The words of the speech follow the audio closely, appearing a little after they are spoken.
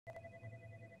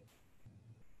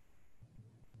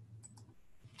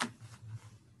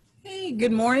Hey,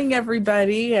 good morning,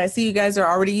 everybody. I see you guys are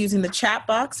already using the chat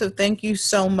box, so thank you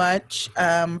so much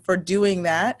for doing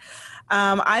that.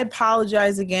 I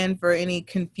apologize again for any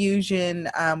confusion.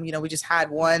 We just had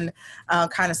one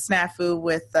kind of snafu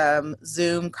with WebEx,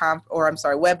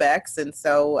 and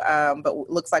so, but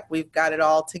looks like we've got it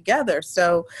all together.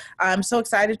 So I'm so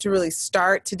excited to really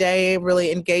start today,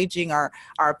 really engaging our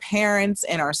parents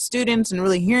and our students, and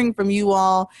really hearing from you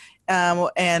all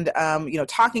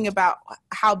talking about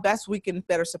how best we can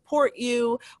better support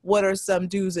you, what are some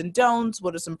do's and don'ts,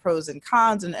 what are some pros and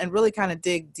cons, and really kind of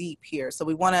dig deep here. So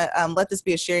we want to let this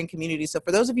be a sharing community. So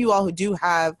for those of you all who do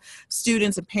have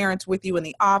students and parents with you in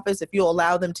the office, if you'll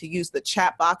allow them to use the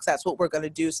chat box, that's what we're going to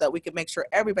do so that we can make sure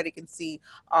everybody can see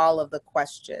all of the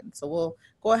questions. So we'll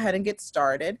go ahead and get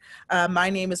started. My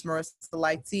name is Marissa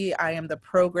Lightsey. I am the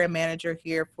program manager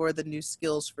here for the New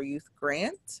Skills for Youth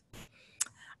grant.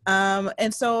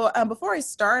 Before I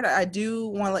start, I do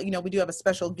want to let you know we do have a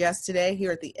special guest today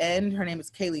here at the end. Her name is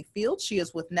Kaley Field. She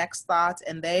is with Next Thoughts,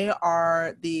 and they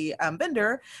are the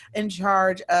vendor in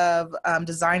charge of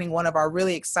designing one of our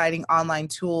really exciting online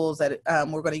tools that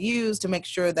we're going to use to make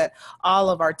sure that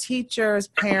all of our teachers,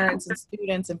 parents, and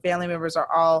students and family members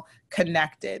are all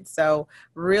connected. So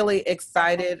really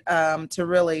excited to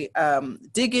really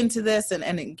dig into this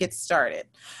and get started.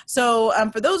 So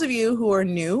for those of you who are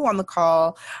new on the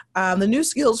call, the New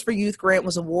Skills for Youth grant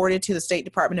was awarded to the State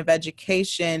Department of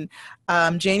Education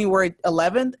January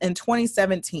 11th in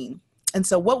 2017. And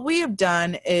so what we have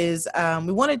done is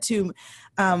we wanted to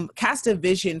cast a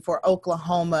vision for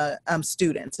Oklahoma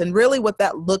students. And really what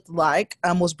that looked like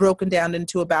was broken down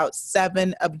into about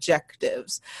 7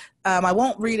 objectives. I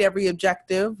won't read every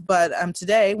objective, but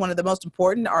today, one of the most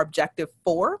important are objective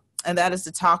 4. And that is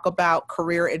to talk about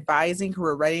career advising,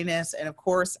 career readiness, and of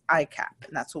course, ICAP.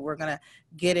 And that's what we're going to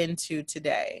get into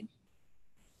today.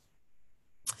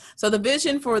 So the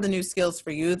vision for the New Skills for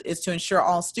Youth is to ensure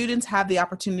all students have the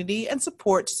opportunity and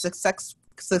support to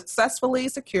successfully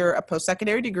secure a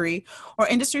post-secondary degree or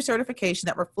industry certification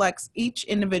that reflects each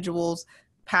individual's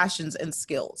passions and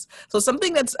skills. So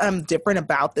something that's different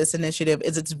about this initiative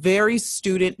is it's very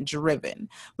student driven.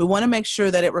 We want to make sure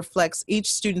that it reflects each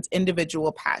student's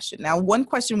individual passion. Now, one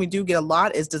question we do get a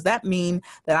lot is, does that mean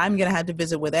that I'm going to have to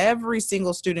visit with every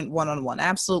single student one-on-one?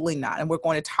 Absolutely not. And we're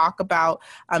going to talk about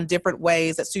different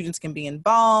ways that students can be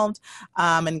involved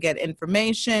and get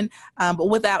information, but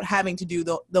without having to do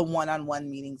the one-on-one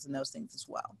meetings and those things as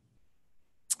well.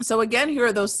 So again, here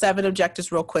are those 7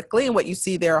 objectives real quickly. And what you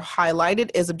see there highlighted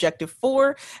is objective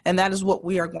 4, and that is what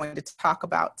we are going to talk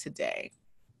about today.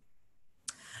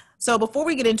 So before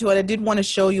we get into it, I did want to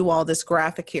show you all this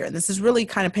graphic here. And this is really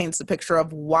kind of paints the picture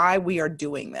of why we are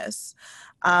doing this.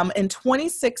 In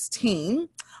 2016,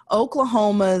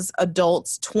 Oklahoma's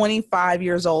adults 25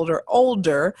 years old or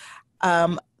older,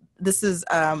 this is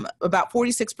about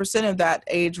 46% of that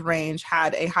age range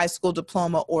had a high school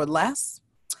diploma or less.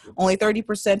 Only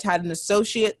 30% had an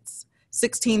associate's,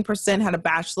 16% had a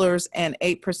bachelor's, and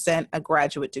 8% a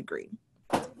graduate degree.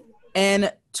 In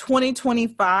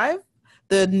 2025,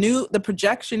 the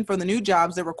projection for the new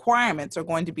jobs, the requirements are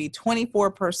going to be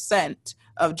 24%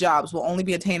 of jobs will only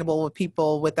be attainable with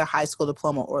people with a high school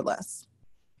diploma or less.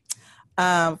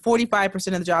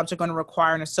 45% of the jobs are going to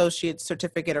require an associate's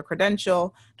certificate or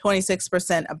credential,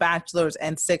 26% a bachelor's,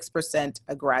 and 6%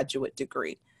 a graduate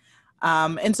degree.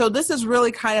 And so this is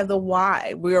really kind of the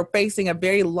why. We are facing a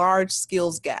very large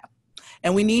skills gap,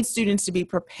 and we need students to be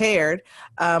prepared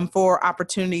for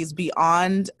opportunities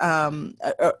beyond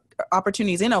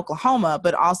opportunities in Oklahoma,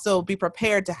 but also be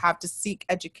prepared to have to seek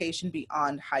education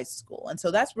beyond high school. And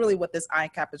so that's really what this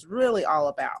ICAP is really all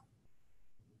about.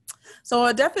 So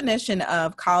a definition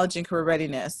of college and career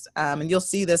readiness, and you'll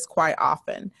see this quite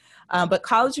often, but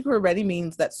college and career ready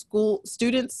means that school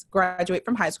students graduate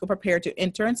from high school prepared to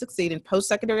enter and succeed in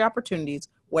post-secondary opportunities,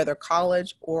 whether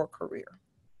college or career.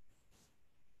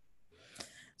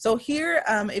 So here,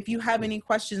 if you have any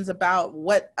questions about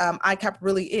what ICAP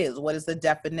really is, what is the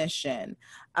definition,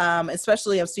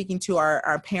 especially of speaking to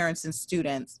our parents and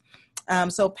students.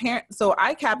 So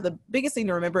ICAP, the biggest thing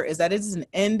to remember is that it is an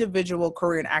individual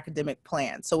career and academic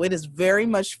plan. So it is very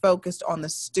much focused on the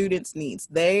student's needs.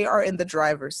 They are in the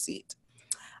driver's seat.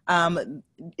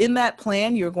 In that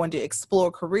plan, you're going to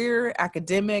explore career,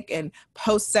 academic, and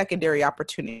post-secondary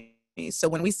opportunities. So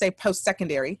when we say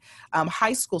post-secondary,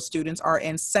 high school students are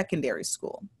in secondary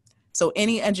school. So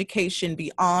any education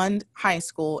beyond high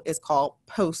school is called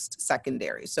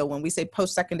post-secondary. So when we say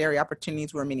post-secondary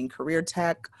opportunities, we're meaning career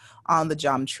tech,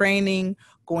 on-the-job training,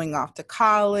 going off to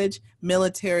college,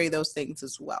 military, those things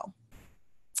as well.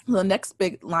 The next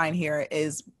big line here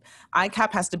is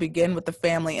ICAP has to begin with the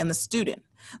family and the student.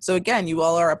 So again, you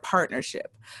all are a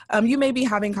partnership. You may be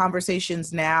having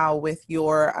conversations now with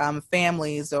your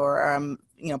families or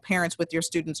parents with your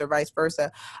students or vice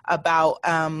versa about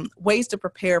ways to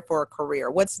prepare for a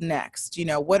career. What's next?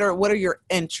 What are your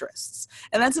interests?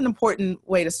 And that's an important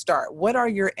way to start. What are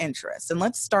your interests? And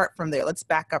let's start from there. Let's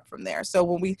back up from there. So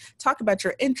when we talk about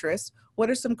your interests,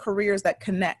 what are some careers that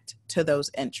connect to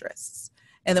those interests?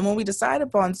 And then when we decide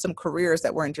upon some careers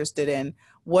that we're interested in,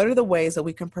 what are the ways that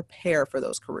we can prepare for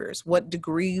those careers? What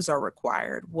degrees are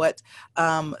required? What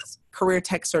career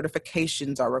tech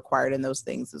certifications are required in those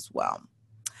things as well?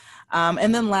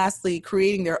 And then lastly,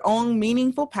 creating their own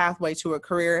meaningful pathway to a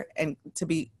career and to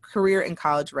be career and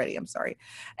college ready,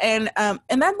 And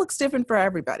that looks different for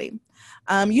everybody.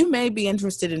 You may be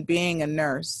interested in being a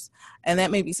nurse, and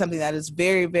that may be something that is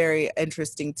very, very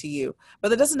interesting to you. But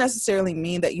that doesn't necessarily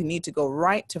mean that you need to go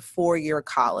right to 4-year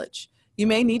college. You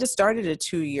may need to start at a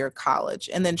 2-year college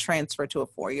and then transfer to a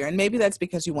 4-year. And maybe that's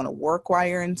because you want to work while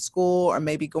you're in school, or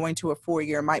maybe going to a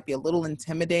 4-year might be a little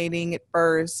intimidating at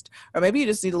first, or maybe you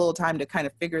just need a little time to kind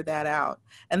of figure that out.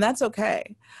 And that's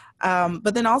okay.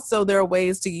 But then also there are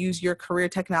ways to use your career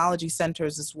technology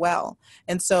centers as well.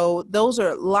 And so those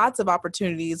are lots of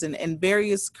opportunities in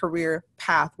various career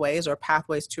pathways or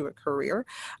pathways to a career.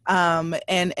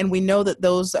 And we know that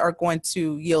those are going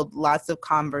to yield lots of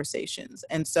conversations.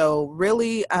 And so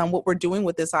really what we're doing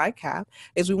with this ICAP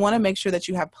is we want to make sure that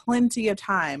you have plenty of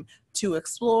time to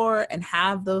explore and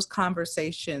have those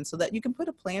conversations so that you can put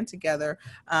a plan together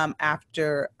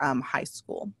after high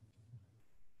school.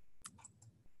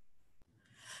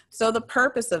 So the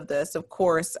purpose of this, of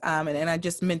course, and I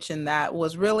just mentioned that,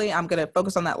 was really, I'm going to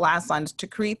focus on that last line, is to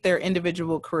create their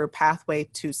individual career pathway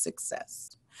to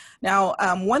success. Now,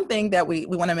 one thing that we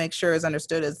want to make sure is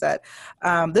understood is that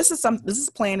this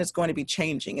plan is going to be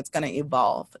changing. It's going to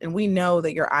evolve. And we know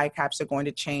that your ICAPs are going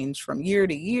to change from year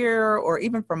to year or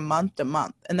even from month to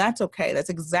month. And that's okay. That's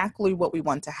exactly what we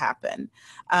want to happen.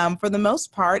 For the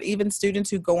most part, even students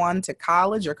who go on to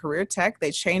college or career tech,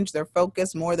 they change their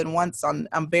focus more than once on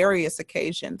various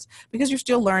occasions because you're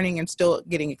still learning and still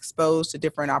getting exposed to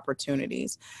different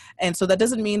opportunities. And so that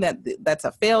doesn't mean that that's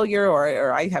a failure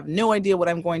or I have no idea what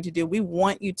I'm going to do. We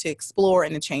want you to explore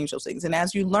and to change those things. And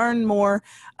as you learn more,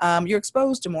 you're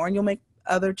exposed to more and you'll make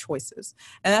other choices.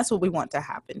 And that's what we want to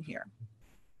happen here.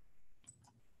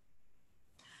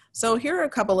 So here are a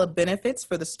couple of benefits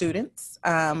for the students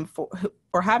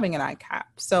for having an ICAP.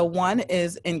 So one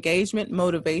is engagement,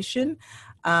 motivation,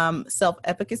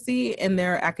 self-efficacy in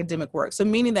their academic work. So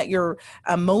meaning that you're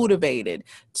motivated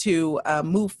to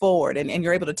move forward and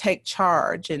you're able to take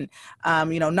charge and,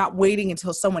 not waiting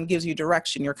until someone gives you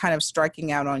direction. You're kind of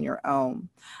striking out on your own.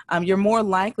 You're more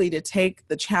likely to take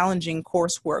the challenging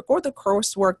coursework or the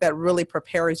coursework that really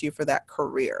prepares you for that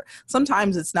career.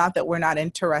 Sometimes it's not that we're not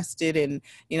interested in,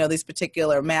 these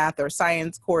particular math or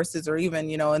science courses or even,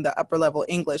 in the upper level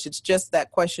English. It's just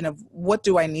that question of what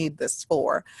do I need this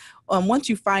for? Once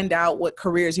you find out what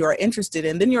careers you are interested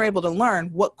in, then you're able to learn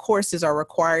what courses are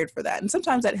required for that. And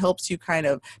sometimes that helps you kind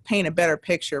of paint a better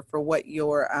picture for what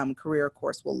your career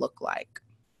course will look like.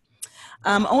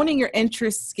 Owning your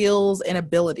interests, skills, and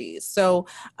abilities. So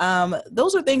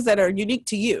those are things that are unique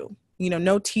to you.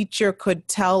 No teacher could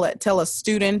tell a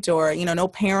student or, no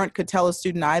parent could tell a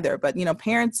student either. But,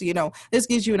 parents, this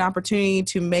gives you an opportunity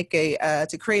to make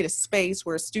to create a space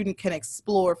where a student can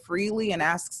explore freely and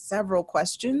ask several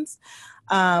questions.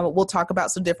 We'll talk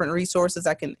about some different resources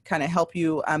that can kind of help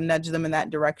you nudge them in that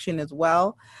direction as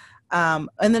well.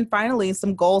 And then finally,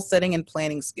 some goal setting and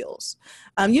planning skills.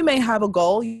 You may have a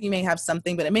goal, you may have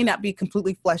something, but it may not be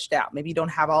completely fleshed out. Maybe you don't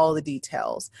have all the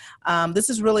details. This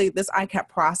ICAP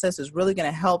process is really going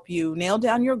to help you nail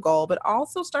down your goal, but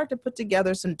also start to put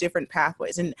together some different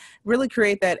pathways and really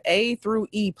create that A through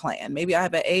E plan. Maybe I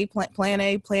have plan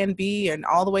A, plan B, and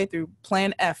all the way through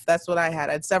plan F. That's what I had.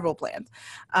 I had several plans.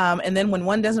 And then when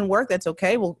one doesn't work, that's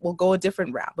okay. We'll go a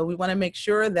different route, but we want to make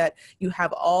sure that you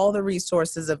have all the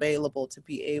resources available to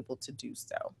be able to do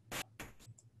so.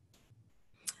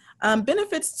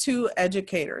 Benefits to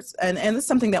educators, and this is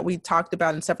something that we talked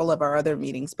about in several of our other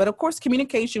meetings, but of course,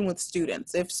 communication with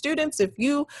students. If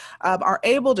you are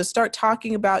able to start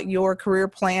talking about your career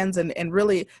plans and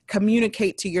really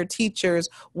communicate to your teachers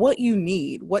what you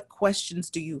need, what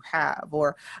questions do you have,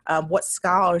 or what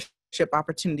scholarship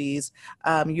opportunities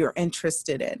you're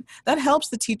interested in. That helps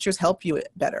the teachers help you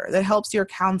better. That helps your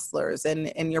counselors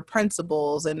and your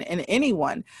principals and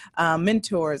anyone,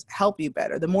 mentors help you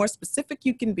better. The more specific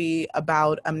you can be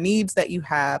about needs that you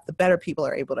have, the better people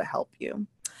are able to help you.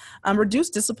 Reduce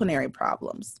disciplinary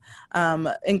problems,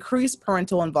 increase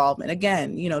parental involvement.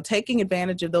 Again, you know, taking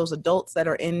advantage of those adults that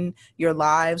are in your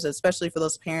lives, especially for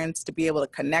those parents to be able to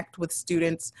connect with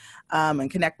students and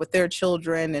connect with their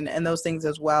children and those things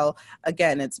as well.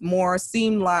 Again, it's more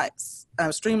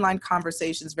streamlined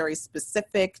conversations, very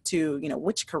specific to, you know,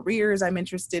 which careers I'm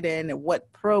interested in and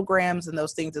what programs and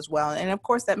those things as well. And of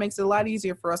course, that makes it a lot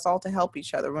easier for us all to help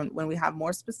each other when we have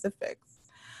more specifics.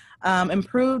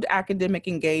 Improved academic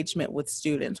engagement with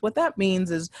students. What that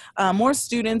means is more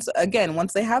students, again,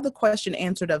 once they have the question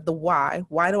answered of the why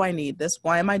do I need this?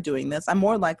 Why am I doing this? I'm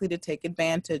more likely to take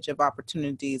advantage of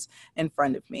opportunities in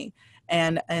front of me.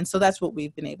 And so that's what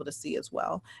we've been able to see as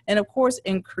well. And of course,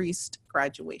 increased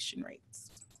graduation rates.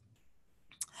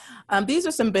 These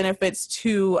are some benefits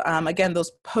to, again,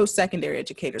 those post-secondary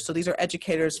educators. So these are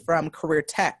educators from career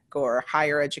tech or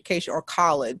higher education or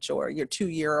college or your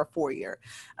 2-year or 4-year.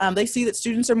 They see that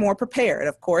students are more prepared.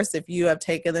 Of course, if you have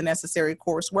taken the necessary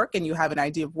coursework and you have an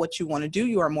idea of what you want to do,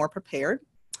 you are more prepared.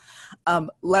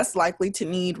 Less likely to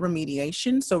need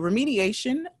remediation. So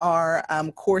remediation are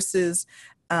courses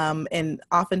and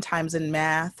oftentimes in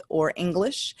math or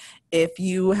English. If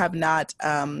you have not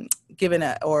given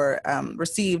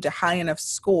received a high enough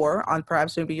score on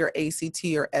perhaps maybe your ACT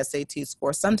or SAT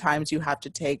score, sometimes you have to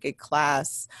take a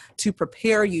class to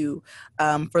prepare you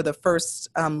for the first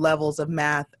levels of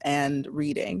math and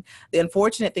reading. The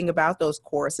unfortunate thing about those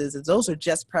courses is those are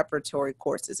just preparatory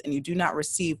courses and you do not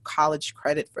receive college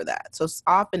credit for that. So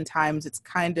oftentimes it's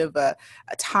kind of a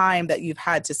time that you've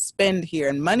had to spend here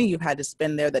and money you've had to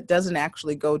spend there that doesn't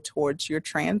actually go towards your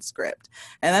transcript.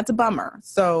 And that's a bummer.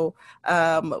 So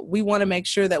we want to make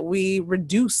sure that we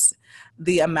reduce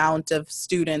the amount of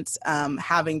students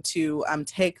having to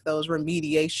take those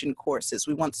remediation courses.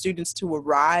 We want students to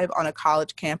arrive on a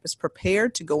college campus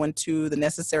prepared to go into the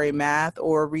necessary math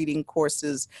or reading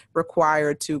courses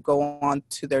required to go on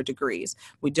to their degrees.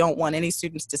 We don't want any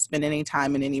students to spend any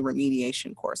time in any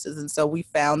remediation courses. And so we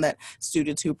found that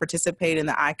students who participate in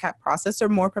the ICAP process are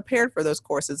more prepared for those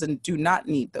courses and do not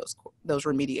need those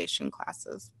remediation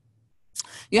classes.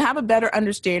 You have a better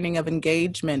understanding of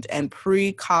engagement and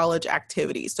pre-college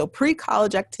activities. So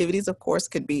pre-college activities, of course,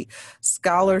 could be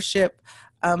scholarship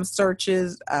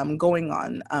searches, going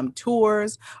on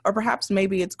tours, or perhaps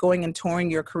maybe it's going and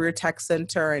touring your career tech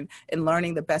center and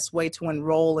learning the best way to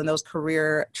enroll in those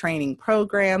career training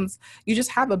programs. You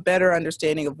just have a better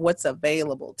understanding of what's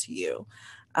available to you.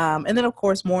 And then, of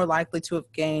course, more likely to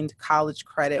have gained college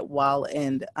credit while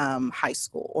in high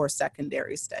school or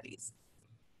secondary studies.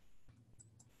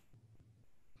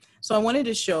 So I wanted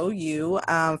to show you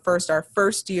first our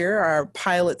first year, our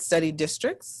pilot study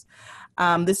districts.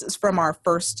 This is from our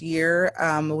first year,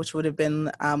 which would have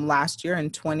been last year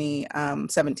in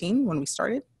 2017 when we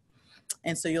started.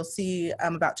 And so you'll see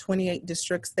about 28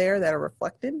 districts there that are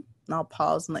reflected. And I'll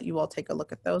pause and let you all take a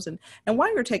look at those. And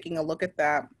while you're taking a look at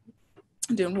that,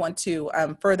 I do want to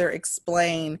further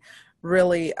explain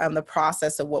really the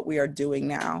process of what we are doing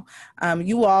now.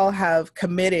 You all have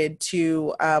committed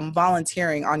to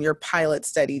volunteering on your pilot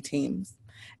study teams.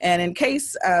 And in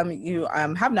case you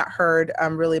have not heard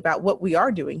really about what we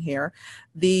are doing here,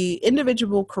 the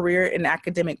Individual Career and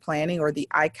Academic Planning, or the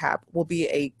ICAP, will be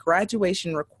a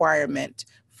graduation requirement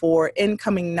for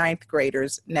incoming 9th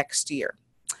graders next year.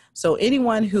 So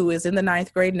anyone who is in the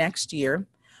 9th grade next year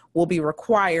will be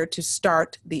required to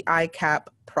start the ICAP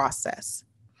process.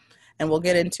 And we'll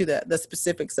get into the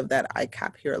specifics of that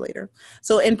ICAP here later.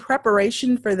 So in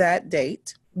preparation for that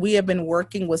date, we have been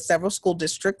working with several school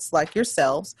districts like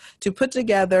yourselves to put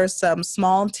together some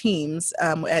small teams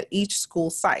at each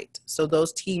school site. So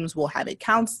those teams will have a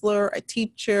counselor, a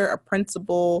teacher, a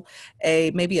principal,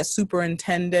 maybe a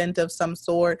superintendent of some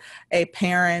sort, a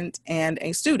parent, and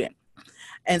a student.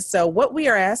 And so what we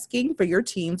are asking for your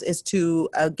teams is to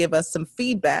give us some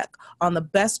feedback on the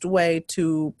best way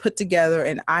to put together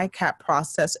an ICAP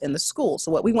process in the school.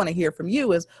 So what we want to hear from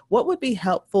you is what would be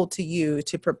helpful to you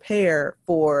to prepare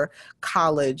for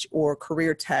college or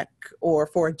career tech or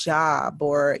for a job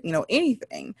or, you know,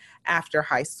 anything after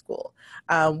high school.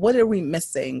 What are we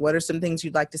missing? What are some things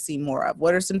you'd like to see more of?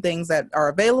 What are some things that are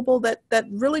available that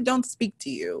really don't speak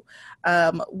to you?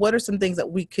 What are some things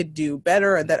that we could do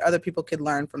better and that other people could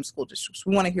learn from school districts?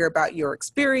 We want to hear about your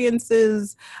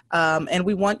experiences and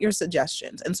we want your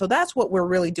suggestions. And so that's what we're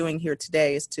really doing here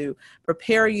today, is to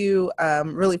prepare you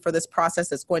really for this process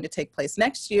that's going to take place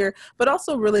next year, but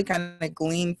also really kind of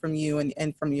glean from you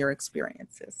and from your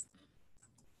experiences.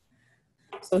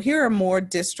 So here are more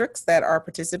districts that are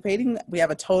participating. We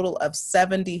have a total of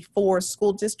 74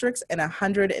 school districts and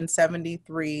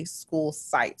 173 school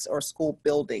sites or school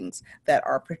buildings that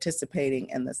are participating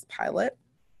in this pilot.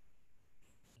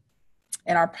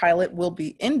 And our pilot will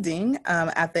be ending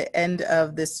at the end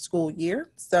of this school year.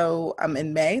 So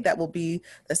in May, that will be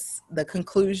the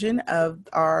conclusion of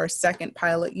our second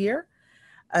pilot year.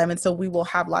 And so we will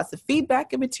have lots of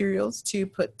feedback and materials to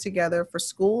put together for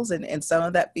schools, and some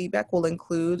of that feedback will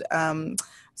include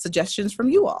suggestions from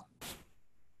you all.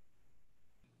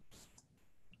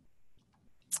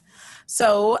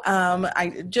 So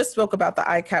I just spoke about the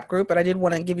ICAP group, but I did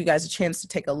want to give you guys a chance to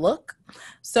take a look.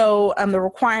 So the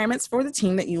requirements for the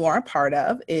team that you are a part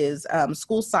of is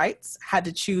school sites had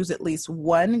to choose at least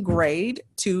one grade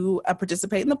to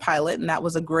participate in the pilot, and that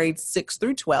was a grade 6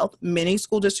 through 12. Many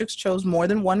school districts chose more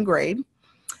than one grade.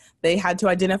 They had to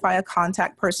identify a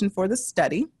contact person for the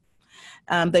study.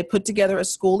 They put together a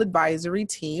school advisory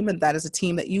team, and that is a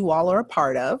team that you all are a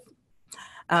part of.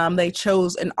 They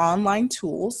chose an online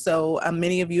tool. So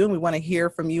many of you, and we want to hear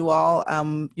from you all,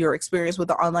 your experience with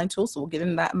the online tool. So we'll get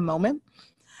into that in a moment.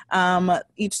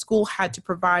 Each school had to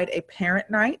provide a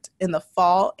parent night in the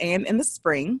fall and in the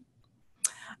spring.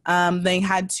 They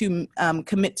had to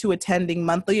commit to attending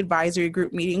monthly advisory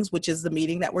group meetings, which is the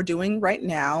meeting that we're doing right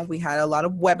now. We had a lot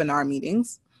of webinar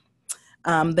meetings.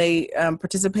 They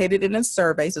participated in a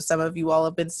survey, so some of you all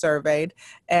have been surveyed,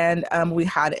 and we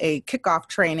had a kickoff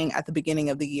training at the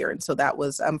beginning of the year, and so that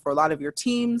was for a lot of your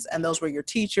teams, and those were your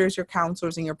teachers, your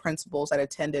counselors, and your principals that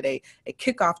attended a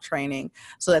kickoff training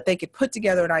so that they could put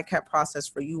together an ICAP process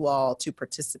for you all to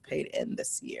participate in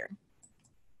this year.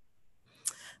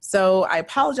 So I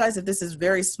apologize if this is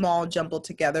very small jumbled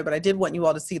together, but I did want you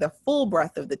all to see the full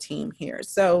breadth of the team here.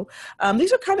 So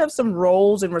these are kind of some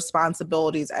roles and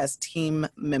responsibilities as team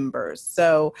members.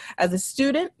 So as a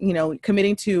student, you know,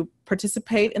 committing to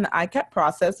participate in the ICAP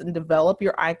process and develop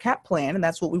your ICAP plan, and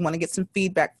that's what we want to get some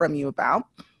feedback from you about.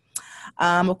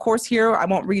 Of course, here, I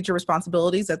won't read your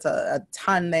responsibilities. That's a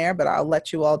ton there, but I'll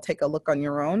let you all take a look on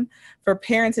your own. For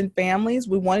parents and families,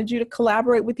 we wanted you to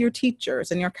collaborate with your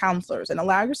teachers and your counselors and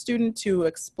allow your student to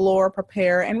explore,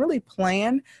 prepare, and really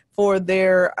plan for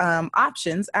their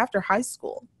options after high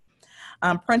school.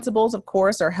 Principals, of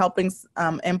course, are helping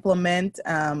implement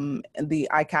the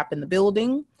ICAP in the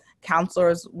building.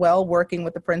 Counselors, well, working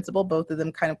with the principal, both of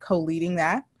them kind of co-leading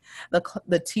that.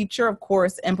 The teacher, of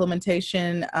course,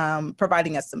 implementation,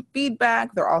 providing us some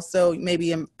feedback. They're also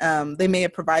maybe, they may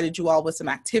have provided you all with some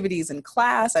activities in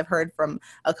class. I've heard from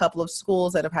a couple of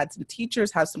schools that have had some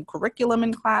teachers have some curriculum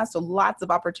in class. So lots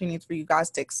of opportunities for you guys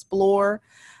to explore.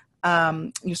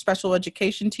 Your special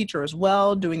education teacher as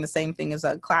well, doing the same thing as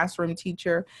a classroom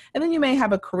teacher. And then you may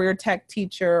have a career tech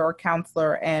teacher or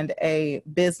counselor and a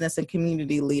business and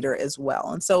community leader as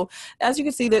well. And so as you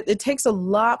can see, that it takes a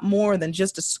lot more than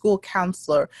just a school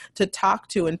counselor to talk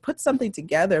to and put something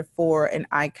together for an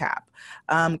ICAP.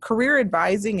 Career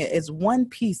advising is one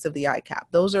piece of the ICAP.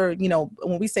 Those are, you know,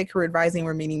 when we say career advising,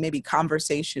 we're meaning maybe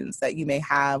conversations that you may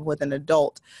have with an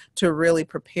adult to really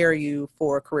prepare you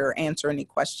for a career, answer any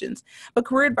questions. But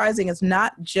career advising is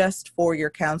not just for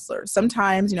your counselor.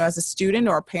 Sometimes, you know, as a student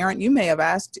or a parent, you may have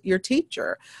asked your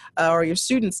teacher or your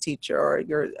student's teacher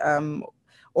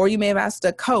or you may have asked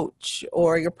a coach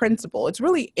or your principal. It's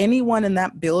really anyone in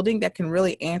that building that can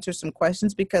really answer some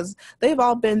questions because they've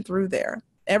all been through there.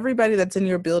 Everybody that's in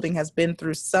your building has been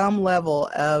through some level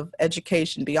of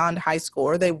education beyond high school,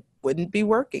 or they wouldn't be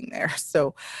working there.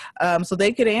 So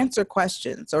they could answer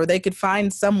questions, or they could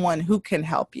find someone who can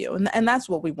help you. And that's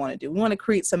what we want to do. We want to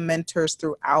create some mentors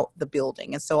throughout the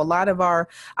building. And so a lot of our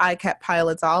ICAP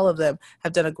pilots, all of them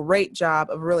have done a great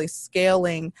job of really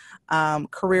scaling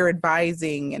career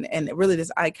advising and really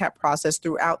this ICAP process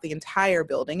throughout the entire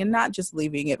building, and not just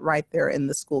leaving it right there in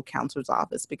the school counselor's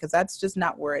office, because that's just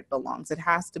not where it belongs. It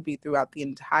has to be throughout the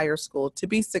entire school to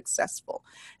be successful.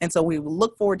 And so we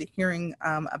look forward to hearing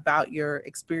about your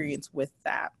experience with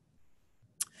that.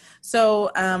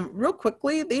 So real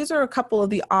quickly, these are a couple of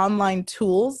the online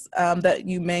tools that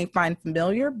you may find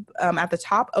familiar. At the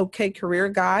top, OK Career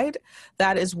Guide.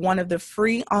 That is one of the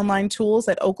free online tools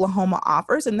that Oklahoma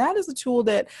offers. And that is a tool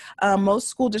that most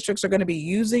school districts are going to be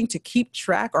using to keep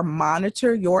track or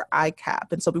monitor your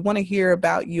ICAP. And so we want to hear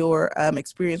about your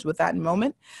experience with that in a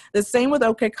moment. The same with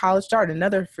OK College Start,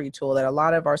 another free tool that a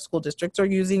lot of our school districts are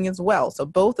using as well. So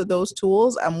both of those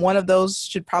tools, one of those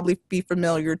should probably be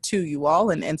familiar to you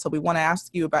all. And so we want to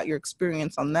ask you about your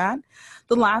experience on that.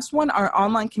 The last one, our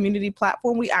online community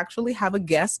platform, we actually have a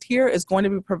guest here is going to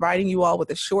be providing you all with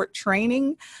a short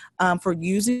training for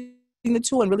using the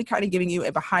tool and really kind of giving you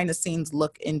a behind the scenes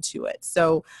look into it.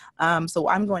 So, so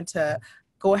I'm going to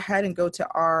go ahead and go to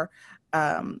our,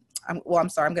 I'm going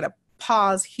to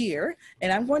pause here,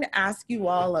 and I'm going to ask you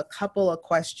all a couple of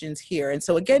questions here. And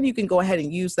so again, you can go ahead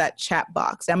and use that chat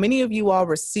box. Now, many of you all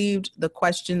received the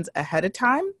questions ahead of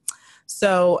time.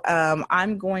 So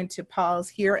I'm going to pause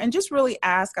here and just really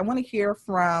ask, I want to hear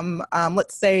from,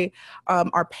 let's say,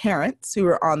 our parents who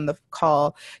are on the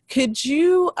call. Could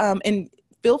you, and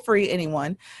feel free,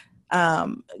 anyone,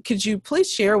 could you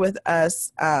please share with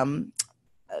us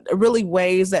really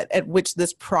ways at which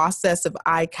this process of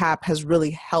ICAP has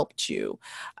really helped you?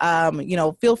 You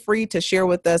know, feel free to share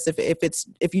with us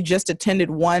if you just attended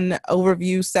one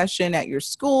overview session at your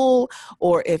school,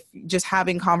 or if just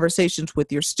having conversations with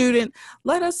your student.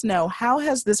 Let us know, how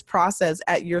has this process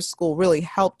at your school really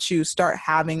helped you start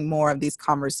having more of these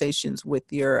conversations with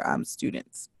your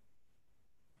students?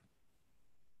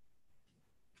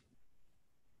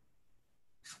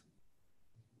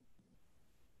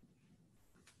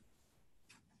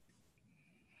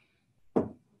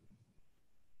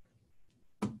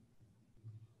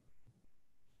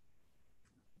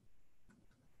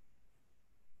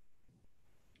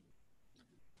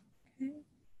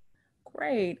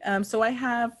 Great. So I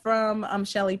have from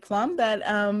Shelley Plum that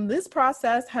this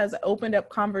process has opened up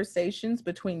conversations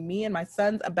between me and my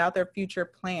sons about their future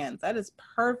plans. That is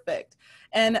perfect.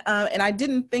 And I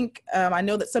didn't think, I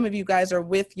know that some of you guys are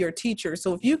with your teachers.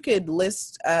 So if you could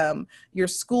list your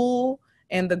school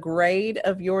and the grade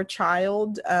of your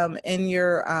child in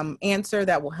your answer,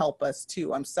 that will help us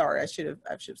too. I'm sorry, I should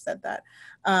have said that.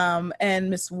 And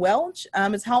Ms. Welch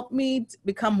has helped me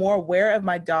become more aware of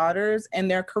my daughters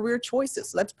and their career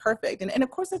choices. So that's perfect. And of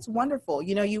course, that's wonderful.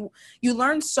 You know, you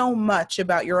learn so much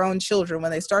about your own children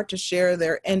when they start to share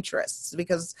their interests,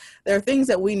 because there are things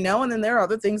that we know, and then there are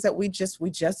other things that we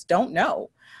just don't know.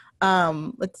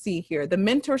 Let's see here. The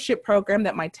mentorship program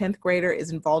that my 10th grader is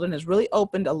involved in has really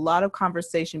opened a lot of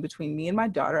conversation between me and my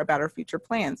daughter about her future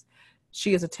plans.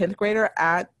 She is a 10th grader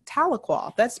at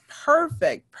Tahlequah. That's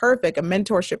perfect. Perfect. A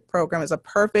mentorship program is a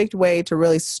perfect way to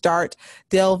really start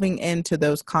delving into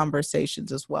those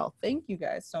conversations as well. Thank you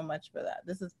guys so much for that.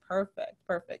 This is perfect.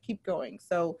 Perfect. Keep going.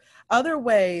 So other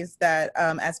ways that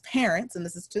as parents, and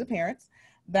this is to the parents,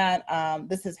 that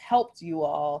this has helped you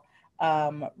all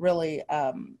really,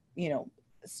 you know,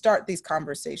 start these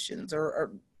conversations,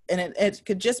 and it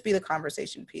could just be the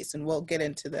conversation piece, and we'll get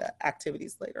into the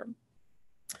activities later.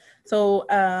 So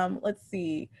let's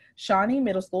see, Shawnee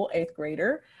Middle School, 8th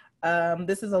grader.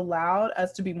 This has allowed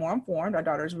us to be more informed. Our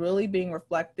daughter's really being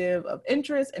reflective of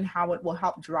interest and how it will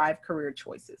help drive career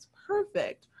choices.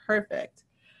 Perfect, perfect.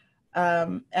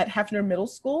 At Hefner Middle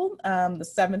School, the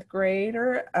 7th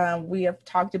grader, we have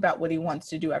talked about what he wants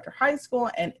to do after high school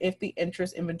and if the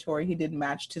interest inventory he did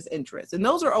matched his interests. And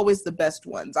those are always the best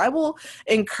ones. I will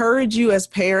encourage you as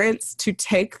parents to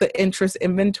take the interest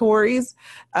inventories.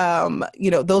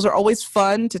 You know, those are always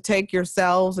fun to take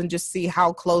yourselves and just see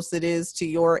how close it is to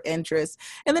your interests.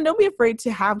 And then don't be afraid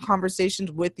to have conversations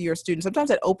with your students. Sometimes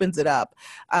it opens it up.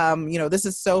 You know, this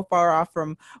is so far off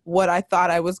from what I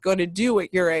thought I was going to do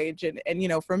at your age. And you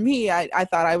know, for me, I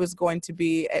thought I was going to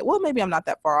be, well, maybe I'm not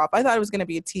that far off. I thought I was going to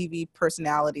be a TV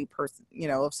personality person, you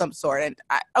know, of some sort. And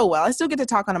I still get to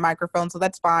talk on a microphone, so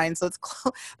that's fine. So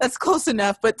that's close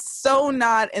enough, but so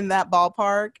not in that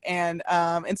ballpark. And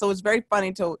so it's very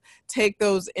funny to take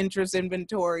those interest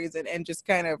inventories and just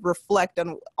kind of reflect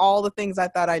on all the things I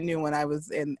thought I knew when I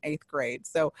was in 8th grade.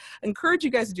 So I encourage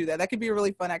you guys to do that. That could be a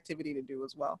really fun activity to do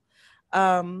as well.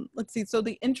 Let's see. So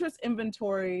the interest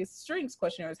inventory strengths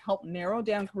questionnaires help narrow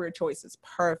down career choices.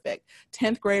 Perfect.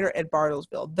 10th grader at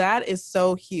Bartlesville. That is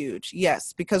so huge.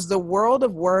 Yes, because the world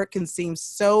of work can seem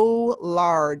so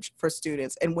large for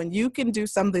students. And when you can do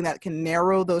something that can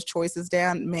narrow those choices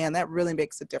down, man, that really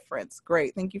makes a difference.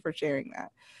 Great. Thank you for sharing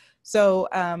that. So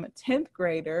 10th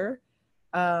grader,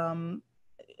 another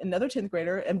 10th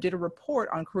grader did a report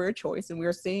on career choice. And we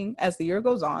are seeing as the year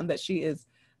goes on that she is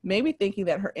maybe thinking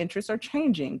that her interests are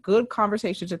changing. Good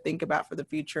conversation to think about for the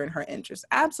future and her interests.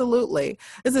 Absolutely.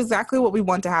 This is exactly what we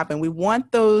want to happen. We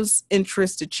want those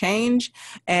interests to change,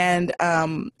 and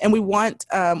we want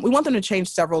them to change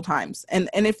several times. And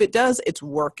if it does, it's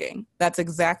working. That's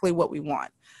exactly what we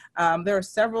want. There are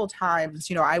several times,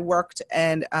 you know, I worked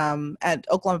at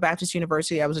Oklahoma Baptist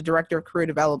University. I was a director of career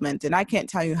development, and I can't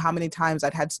tell you how many times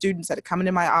I'd had students that had come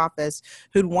into my office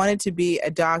who'd wanted to be a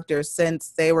doctor since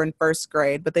they were in 1st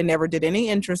grade, but they never did any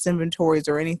interest inventories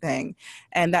or anything.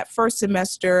 And that first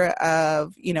semester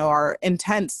of, you know, our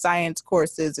intense science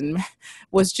courses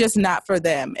was just not for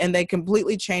them, and they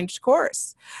completely changed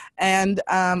course. And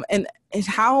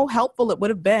how helpful it would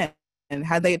have been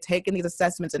had they taken these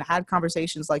assessments and had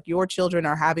conversations like your children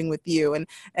are having with you, and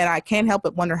I can't help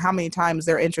but wonder how many times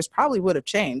their interest probably would have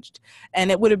changed,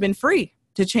 and it would have been free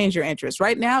to change your interests.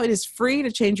 Right now, it is free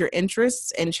to change your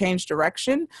interests and change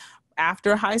direction.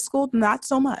 After high school, not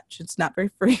so much. It's not very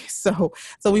free. So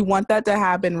we want that to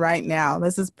happen right now.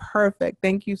 This is perfect.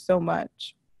 Thank you so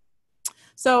much.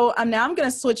 So now I'm going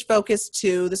to switch focus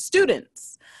to the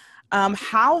students.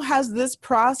 How has this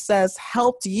process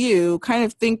helped you kind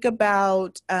of think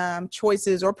about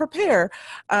choices or prepare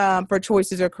for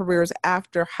choices or careers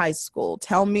after high school?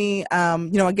 Tell me,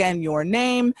 again, your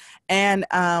name and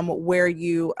where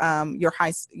you, your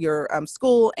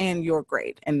school and your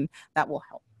grade, and that will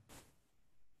help.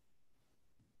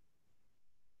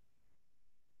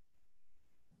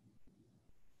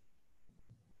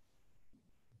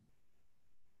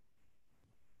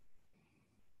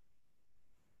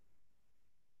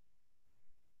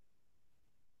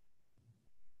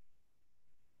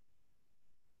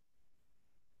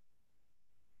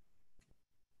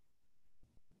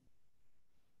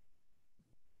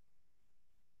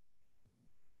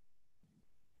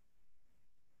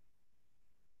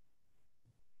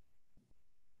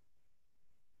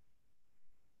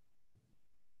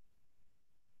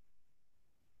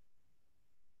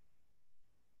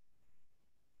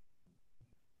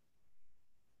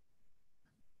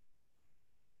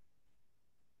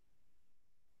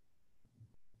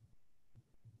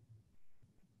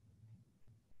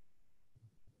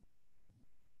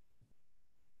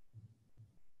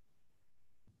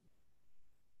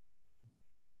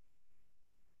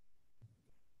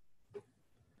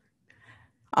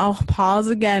 I'll pause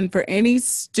again for any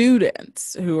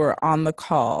students who are on the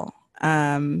call.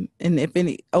 And if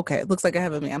any, okay, it looks like I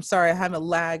have a me. I'm sorry, I have a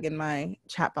lag in my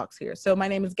chat box here. So my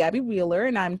name is Gabby Wheeler,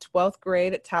 and I'm 12th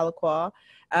grade at Tahlequah,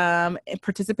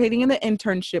 participating in the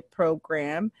internship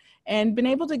program, and been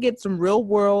able to get some real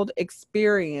world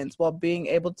experience while being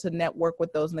able to network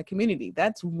with those in the community.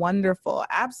 That's wonderful.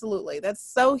 Absolutely. That's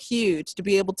so huge to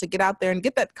be able to get out there and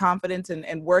get that confidence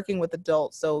and working with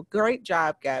adults. So great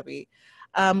job, Gabby.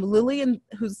 Lillian,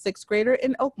 who's a sixth grader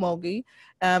in Okmulgee,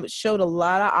 showed a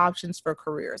lot of options for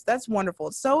careers. That's wonderful.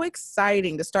 It's so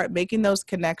exciting to start making those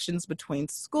connections between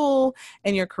school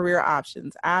and your career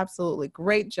options. Absolutely.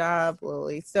 Great job,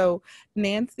 Lily. So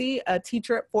Nancy, a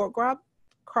teacher at Cobb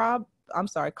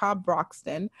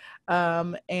Broxton,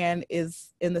 and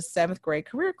is in the 7th grade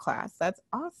career class. That's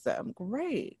awesome.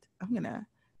 Great. I'm going to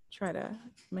try to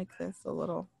make this a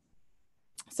little.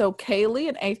 So Kaley,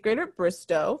 an 8th grader at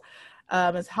Bristow,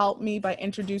 has helped me by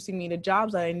introducing me to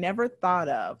jobs that I never thought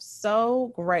of.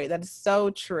 So great. That is so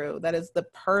true. That is the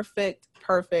perfect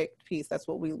piece. That's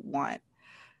what we want.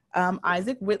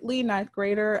 Isaac Whitley, 9th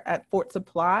grader at Fort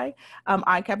Supply.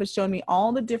 ICAP has shown me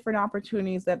all the different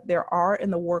opportunities that there are in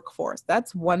the workforce.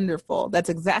 That's wonderful. That's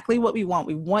exactly what we want.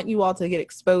 We want you all to get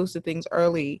exposed to things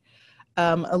early.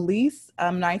 Elise,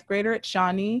 9th grader at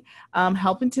Shawnee,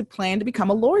 helping to plan to become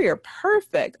a lawyer.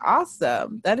 Perfect.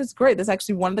 Awesome. That is great. That's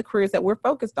actually one of the careers that we're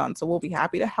focused on. So we'll be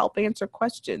happy to help answer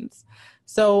questions.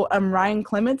 So Ryan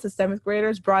Clements, a 7th grader,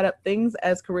 has brought up things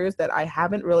as careers that I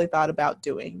haven't really thought about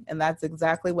doing. And that's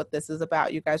exactly what this is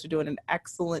about. You guys are doing an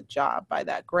excellent job by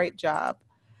that. Great job.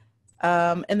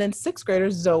 And then 6th grader,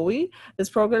 Zoe, this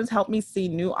program has helped me see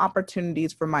new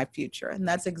opportunities for my future. And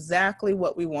that's exactly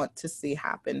what we want to see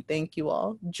happen. Thank you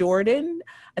all. Jordan,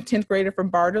 a 10th grader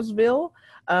from Bartlesville,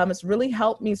 it's really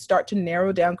helped me start to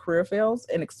narrow down career fields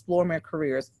and explore my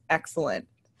careers. Excellent.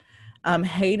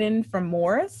 Hayden from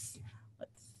Morris,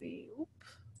 let's see.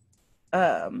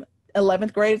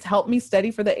 11th grade has helped me study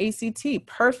for the ACT.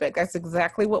 Perfect. That's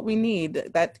exactly what we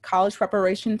need. That college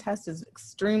preparation test is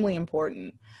extremely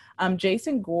important.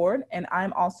 Jason Gord, and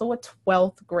I'm also a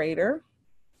 12th grader.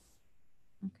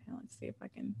 Okay, let's see if I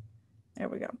can, there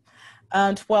we go.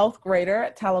 12th grader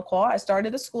at Tahlequah. I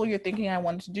started the school year thinking I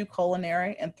wanted to do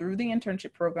culinary, and through the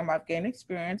internship program, I've gained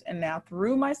experience, and now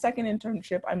through my second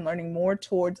internship, I'm learning more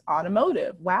towards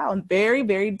automotive. Wow, and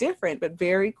very different, but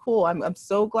very cool. I'm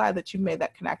so glad that you made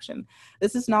that connection.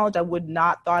 This is knowledge I would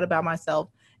not thought about myself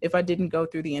if I didn't go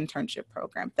through the internship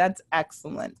program. That's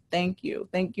excellent. Thank you.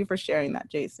 Thank you for sharing that,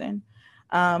 Jason.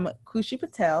 Kushi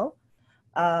Patel,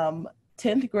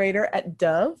 10th grader at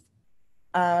Dove.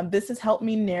 This has helped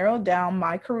me narrow down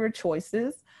my career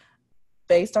choices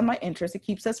based on my interests. It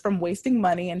keeps us from wasting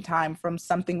money and time from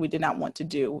something we did not want to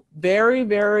do.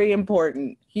 Very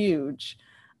important, huge.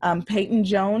 Peyton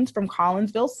Jones from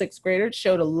Collinsville, 6th grader,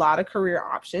 showed a lot of career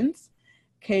options.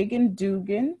 Kagan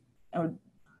Dugan, and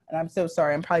I'm so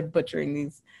sorry, I'm probably butchering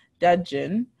these,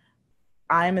 Dudgeon.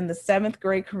 I'm in the 7th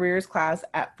grade careers class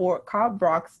at Fort Cobb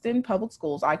Broxton Public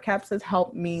Schools. ICAPS has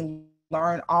helped me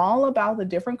learn all about the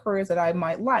different careers that I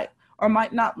might like or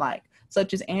might not like,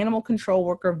 such as animal control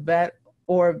worker, vet,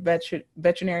 or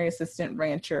veterinary assistant,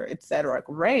 rancher, etc.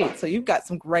 Great. So you've got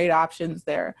some great options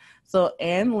there. So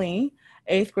Ann Lee,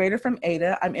 eighth grader from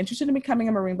Ada. I'm interested in becoming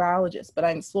a marine biologist, but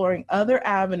I'm exploring other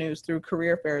avenues through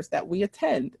career fairs that we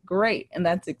attend. Great. And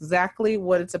that's exactly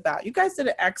what it's about. You guys did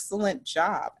an excellent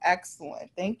job.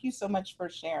 Excellent. Thank you so much for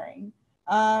sharing.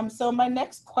 So my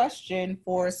next question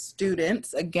for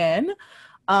students, again,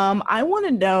 I want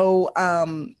to know,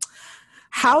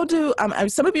 how do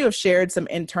some of you have shared some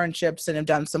internships and have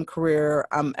done some career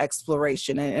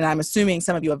exploration, and I'm assuming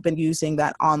some of you have been using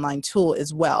that online tool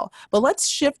as well. But let's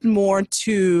shift more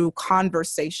to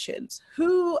conversations.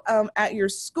 Who at your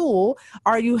school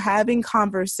are you having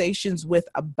conversations with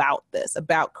about this,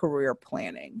 about career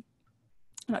planning?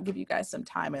 And I'll give you guys some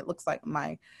time. It looks like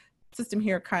my system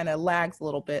here kind of lags a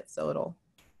little bit, so it'll.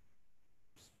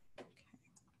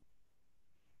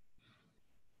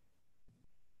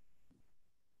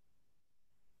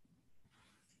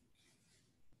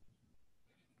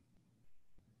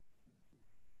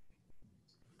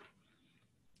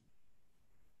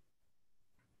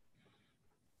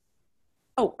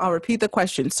 Oh, I'll repeat the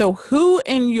question. So who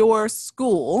in your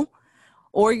school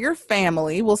or your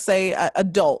family, will say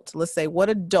adult, let's say what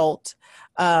adult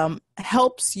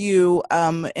helps you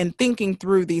in thinking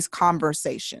through these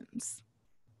conversations?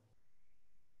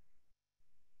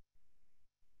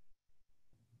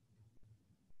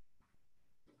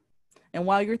 And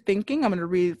while you're thinking, I'm going to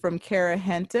read from Kara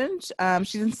Henton.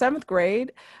 She's in seventh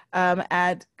grade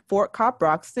at Fort Cobb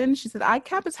Broxton. She said,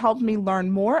 ICAP has helped me learn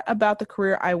more about the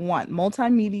career I want,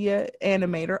 multimedia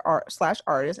animator /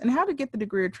 artist, and how to get the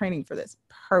degree or training for this.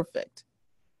 Perfect.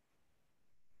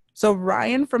 So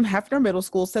Ryan from Hefner Middle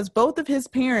School says both of his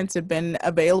parents have been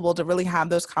available to really have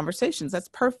those conversations. That's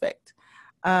perfect.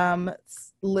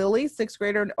 Lily, sixth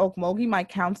grader in Okmulgee, my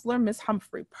counselor, Miss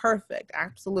Humphrey. Perfect.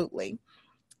 Absolutely.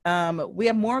 We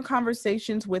have more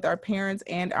conversations with our parents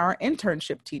and our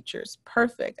internship teachers.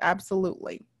 Perfect.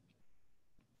 Absolutely.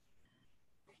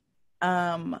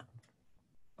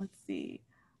 Let's see.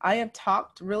 I have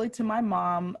talked really to my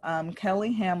mom,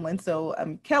 Kelly Hamlin. So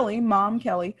Mom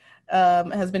Kelly,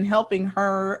 has been helping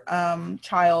her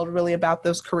child really about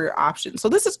those career options. So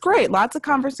this is great. Lots of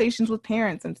conversations with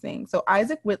parents and things. So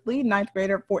Isaac Whitley, ninth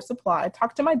grader at Fort Supply,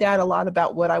 talked to my dad a lot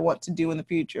about what I want to do in the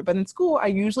future. But in school, I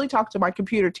usually talk to my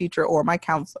computer teacher or my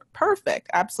counselor. Perfect.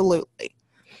 Absolutely.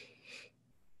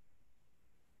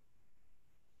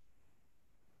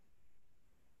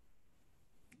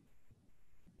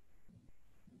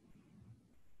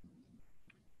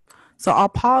 So I'll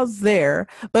pause there.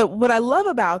 But what I love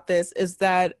about this is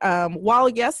that while,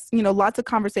 yes, lots of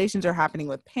conversations are happening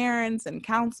with parents and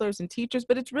counselors and teachers,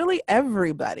 but it's really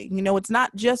everybody. It's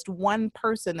not just one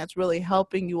person that's really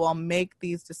helping you all make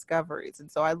these discoveries.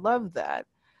 And so I love that.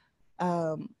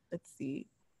 Let's see.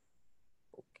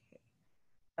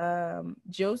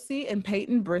 Josie and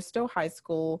Peyton Bristow High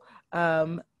School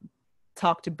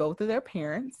talked to both of their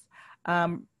parents.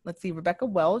 Let's see, Rebecca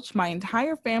Welch, my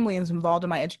entire family is involved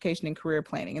in my education and career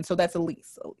planning. And so that's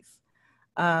Elise.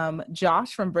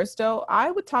 Josh from Bristow, I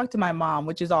would talk to my mom,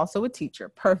 which is also a teacher.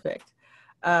 Perfect.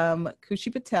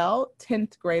 Kushi Patel,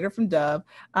 10th grader from Dove,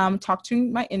 talk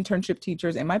to my internship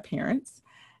teachers and my parents.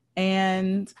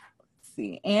 And let's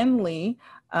see, Ann Lee,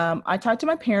 I talk to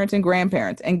my parents and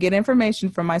grandparents and get information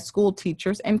from my school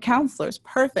teachers and counselors.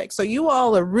 Perfect. So you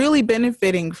all are really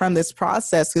benefiting from this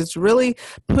process. It's really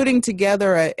putting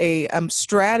together a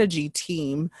strategy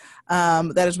team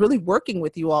that is really working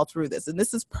with you all through this. And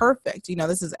this is perfect.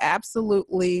 This is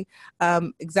absolutely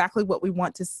exactly what we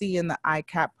want to see in the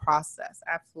ICAP process.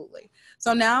 Absolutely.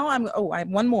 So now I have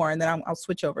one more and then I'll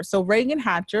switch over. So Reagan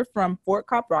Hatcher from Fort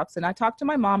Cobb Broxton, I talked to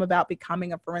my mom about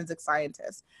becoming a forensic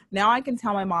scientist. Now I can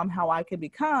tell my mom how I could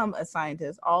become a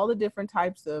scientist, all the different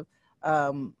types of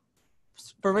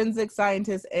forensic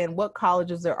scientists and what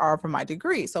colleges there are for my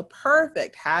degree. So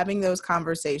perfect, having those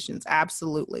conversations.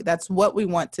 Absolutely. That's what we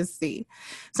want to see.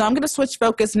 So I'm going to switch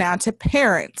focus now to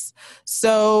parents.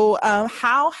 So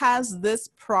how has this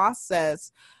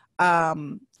process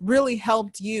really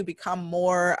helped you become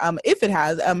more, if it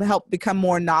has, helped become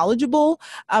more knowledgeable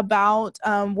about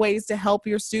ways to help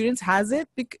your students? Has it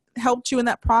helped you in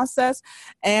that process?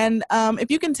 And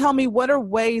if you can tell me, what are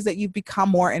ways that you've become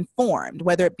more informed,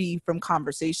 whether it be from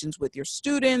conversations with your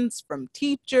students, from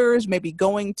teachers, maybe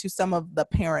going to some of the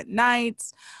parent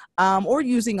nights, or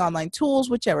using online tools,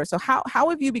 whichever. So how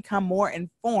have you become more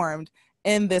informed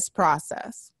in this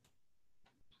process?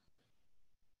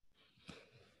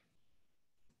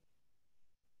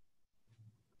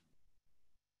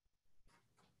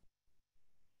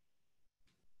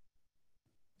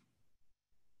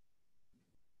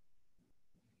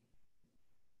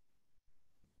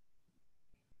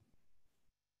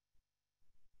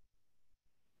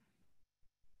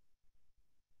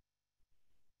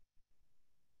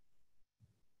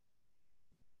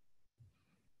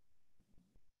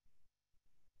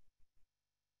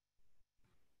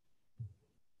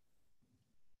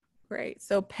 Great.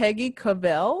 So Peggy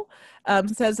Cavell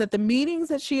says that the meetings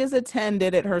that she has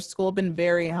attended at her school have been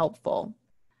very helpful.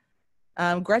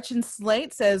 Gretchen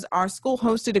Slate says, our school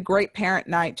hosted a great parent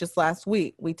night just last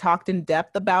week. We talked in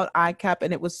depth about ICAP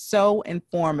and it was so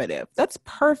informative. That's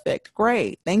perfect.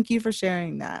 Great. Thank you for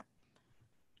sharing that.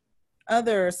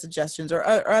 Other suggestions or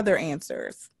other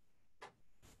answers?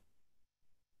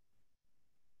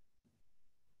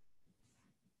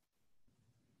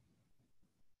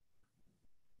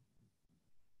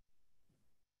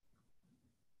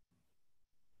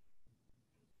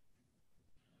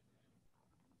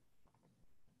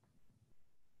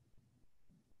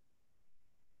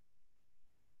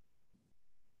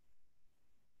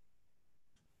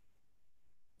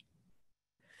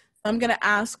 I'm going to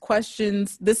ask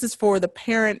questions. This is for the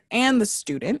parent and the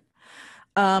student.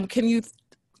 Can you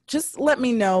just let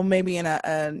me know, maybe in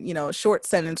a short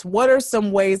sentence, what are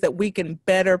some ways that we can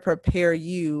better prepare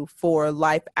you for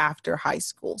life after high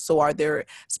school? So are there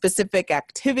specific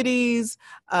activities,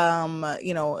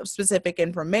 specific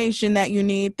information that you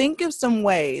need? Think of some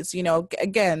ways,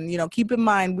 again, keep in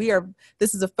mind,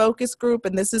 this is a focus group,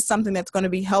 and this is something that's going to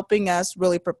be helping us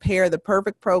really prepare the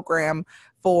perfect program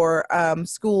for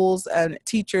schools and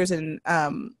teachers and,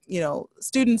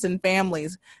 students and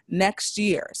families next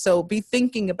year. So be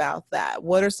thinking about that.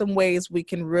 What are some ways we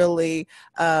can really,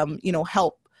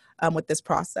 help with this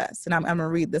process? And I'm going to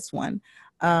read this one.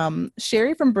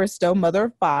 Sherry from Bristow, mother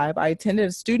of 5, I attended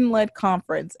a student-led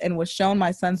conference and was shown my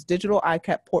son's digital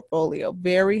ICAP portfolio.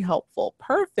 Very helpful.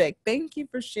 Perfect. Thank you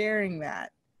for sharing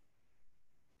that.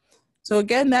 So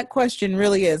again, that question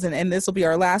really is, and this will be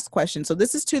our last question. So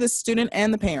this is to the student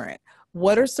and the parent.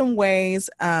 What are some ways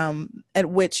at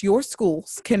which your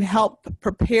schools can help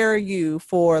prepare you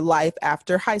for life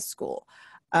after high school?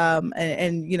 Don't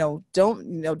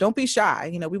be shy.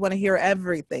 We want to hear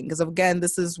everything, because again,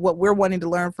 this is what we're wanting to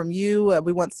learn from you.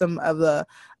 We want some of the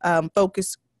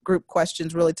focus group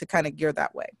questions really to kind of gear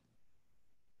that way.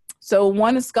 So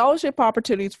one is scholarship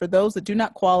opportunities for those that do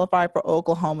not qualify for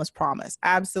Oklahoma's Promise.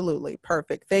 Absolutely.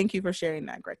 Perfect. Thank you for sharing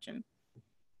that, Gretchen.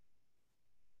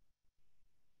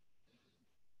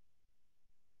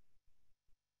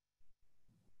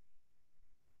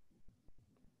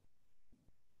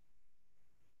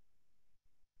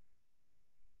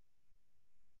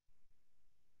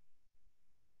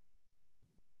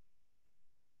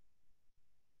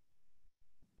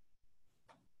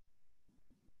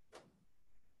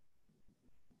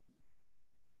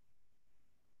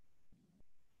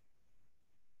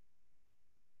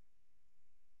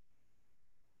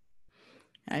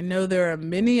 I know there are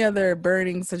many other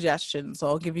burning suggestions, so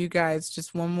I'll give you guys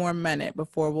just one more minute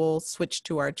before we'll switch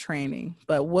to our training.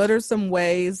 But what are some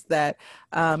ways that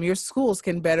your schools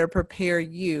can better prepare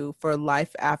you for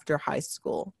life after high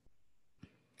school?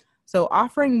 So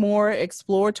offering more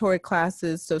exploratory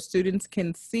classes so students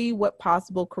can see what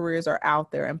possible careers are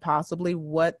out there and possibly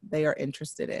what they are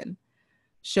interested in.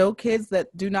 Show kids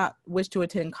that do not wish to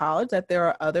attend college that there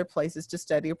are other places to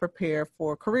study or prepare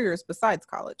for careers besides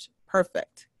college.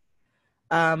 Perfect.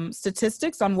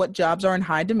 Statistics on what jobs are in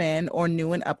high demand or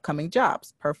new and upcoming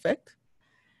jobs. Perfect.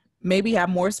 Maybe have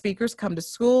more speakers come to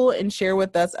school and share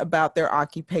with us about their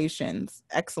occupations.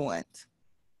 Excellent.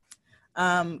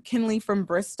 Kinley from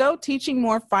Bristow, teaching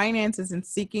more finances and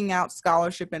seeking out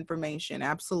scholarship information.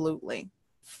 Absolutely.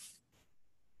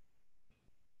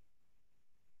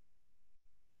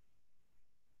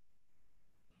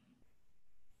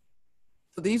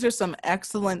 So these are some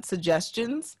excellent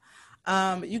suggestions.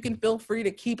 You can feel free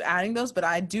to keep adding those, but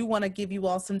I do want to give you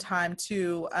all some time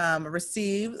to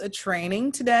receive a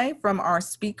training today from our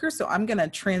speaker. So I'm going to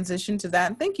transition to that.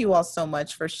 And thank you all so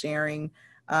much for sharing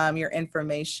your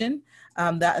information.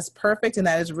 That is perfect. And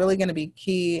that is really going to be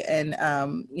key and,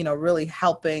 really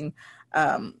helping,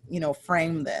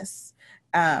 frame this.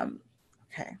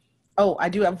 Okay. Oh, I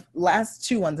do have last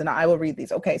 2 ones and I will read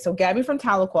these. Okay, so Gabby from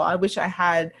Tahlequah, I wish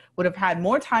I would have had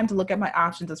more time to look at my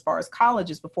options as far as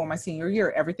colleges before my senior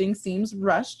year. Everything seems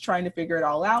rushed, trying to figure it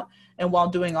all out. And while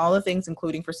doing all the things,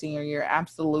 including for senior year,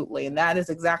 absolutely. And that is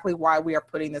exactly why we are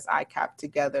putting this ICAP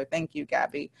together. Thank you,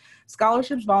 Gabby.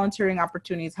 Scholarships, volunteering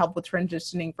opportunities help with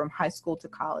transitioning from high school to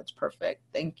college. Perfect.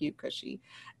 Thank you, Cushy.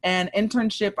 And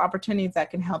internship opportunities that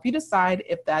can help you decide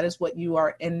if that is what you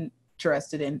are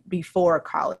interested in before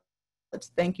college.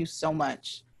 Thank you so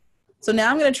much. So now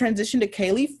I'm going to transition to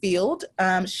Kaley Field.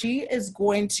 She is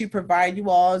going to provide you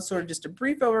all sort of just a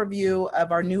brief overview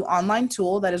of our new online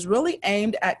tool that is really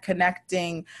aimed at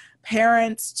connecting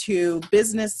parents to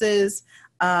businesses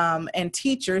and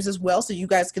teachers as well. So you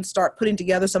guys can start putting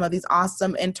together some of these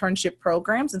awesome internship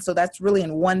programs. And so that's really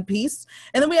in one piece.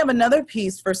 And then we have another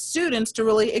piece for students to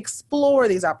really explore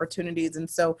these opportunities. And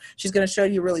so she's going to show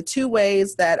you really two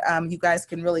ways that you guys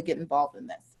can really get involved in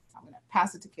this. I'm going to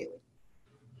pass it to Kaley.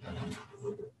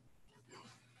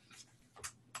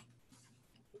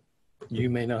 You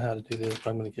may know how to do this, but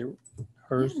I'm going to get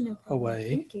hers away.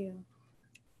 Thank you.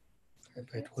 In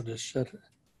fact, we'll just shut it.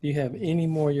 Do you have any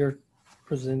more you're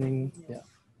presenting? Yeah.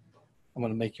 I'm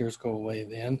going to make yours go away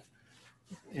then.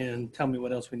 And tell me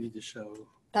what else we need to show.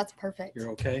 That's perfect. You're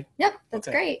okay? Yep, that's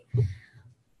Okay. great.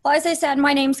 Well, as I said,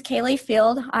 my name's Kaley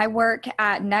Field. I work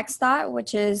at NextThought,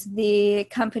 which is the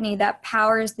company that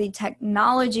powers the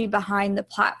technology behind the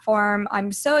platform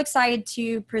I'm so excited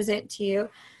to present to you.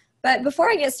 But before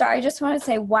I get started, I just want to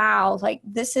say, wow, like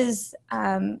this is,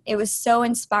 it was so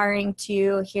inspiring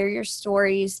to hear your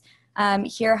stories,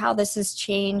 hear how this has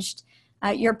changed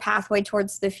your pathway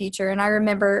towards the future. And I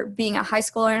remember being a high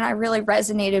schooler, and I really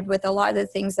resonated with a lot of the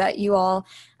things that you all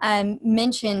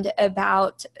mentioned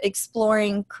about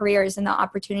exploring careers and the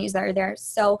opportunities that are there.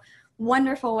 So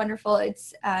wonderful, wonderful.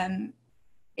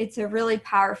 It's a really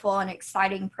powerful and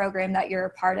exciting program that you're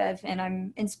a part of, and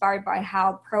I'm inspired by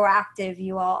how proactive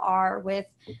you all are with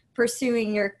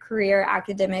pursuing your career,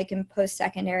 academic, and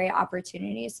post-secondary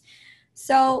opportunities.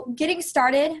 So getting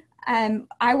started,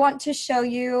 I want to show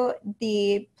you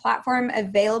the platform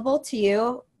available to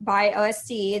you by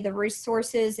OSDE, the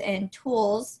resources and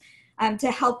tools to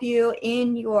help you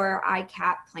in your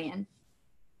ICAP plan.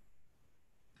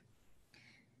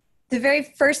 The very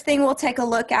first thing we'll take a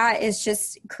look at is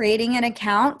just creating an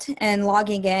account and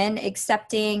logging in,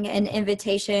 accepting an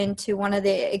invitation to one of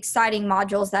the exciting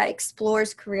modules that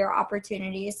explores career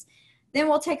opportunities. Then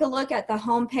we'll take a look at the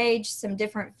homepage, some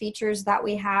different features that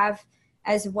we have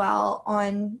as well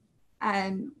on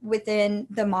within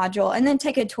the module, and then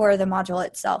take a tour of the module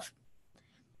itself.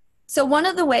 So one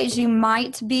of the ways you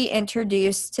might be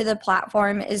introduced to the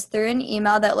platform is through an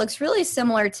email that looks really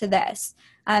similar to this.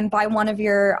 By one of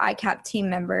your ICAP team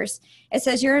members. It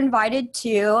says you're invited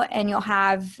to, and you'll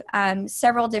have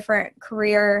several different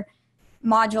career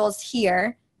modules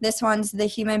here. This one's the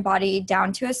human body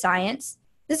down to a science.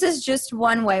 This is just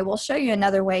one way. We'll show you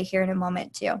another way here in a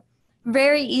moment too.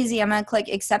 Very easy. I'm going to click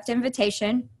accept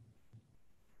invitation.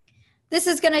 This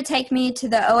is going to take me to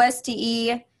the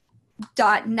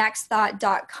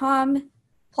OSDE.nextthought.com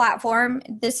platform.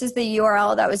 This is the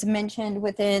URL that was mentioned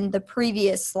within the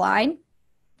previous slide.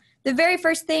 The very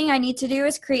first thing I need to do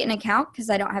is create an account because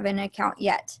I don't have an account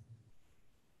yet.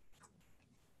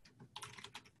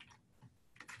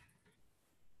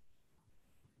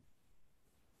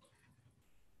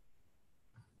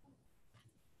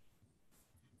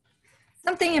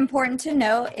 Something important to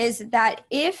note is that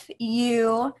if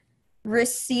you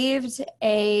received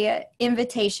an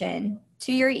invitation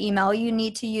to your email, you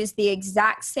need to use the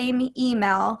exact same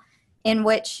email in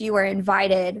which you were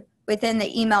invited within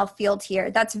the email field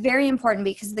here. That's very important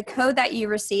because the code that you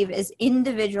receive is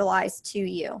individualized to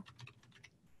you.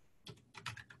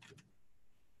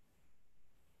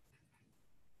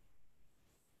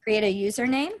 Create a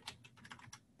username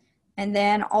and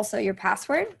then also your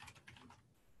password.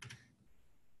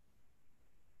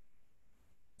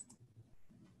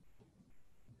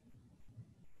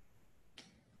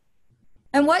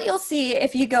 And what you'll see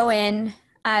if you go in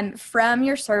from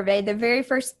your survey, the very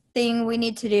first thing we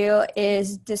need to do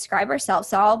is describe ourselves.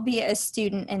 So I'll be a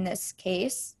student in this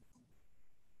case.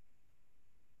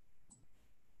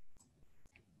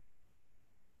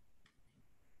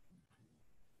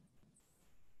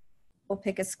 We'll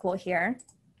pick a school here.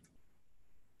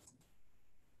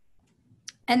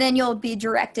 And then you'll be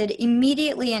directed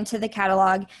immediately into the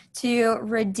catalog to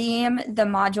redeem the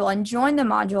module and join the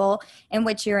module in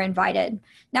which you're invited.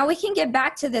 Now we can get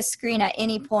back to this screen at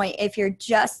any point if you're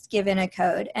just given a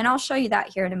code, and I'll show you that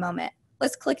here in a moment.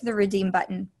 Let's click the redeem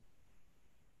button.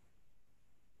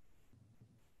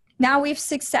 Now we've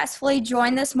successfully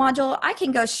joined this module. I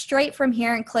can go straight from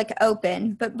here and click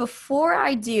open, but before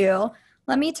I do,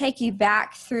 let me take you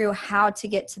back through how to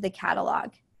get to the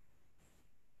catalog.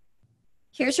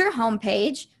 Here's your home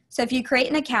page. So if you create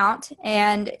an account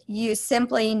and you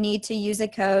simply need to use a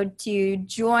code to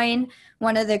join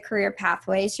one of the career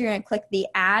pathways, you're going to click the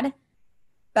add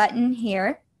button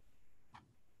here,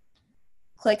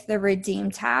 click the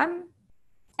redeem tab,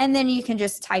 and then you can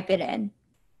just type it in.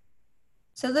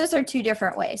 So those are two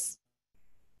different ways.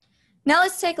 Now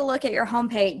let's take a look at your home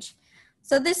page.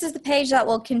 So this is the page that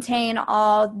will contain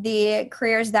all the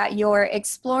careers that you're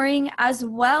exploring as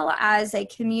well as a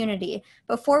community.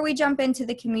 Before we jump into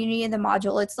the community of the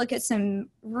module, let's look at some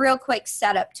real quick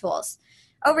setup tools.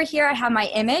 Over here, I have my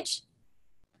image.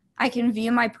 I can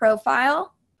view my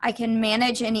profile. I can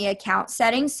manage any account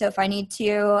settings. So if I need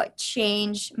to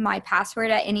change my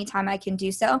password at any time, I can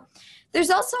do so. There's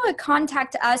also a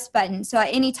contact us button. So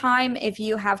at any time, if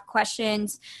you have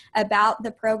questions about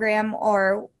the program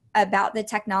or about the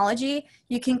technology,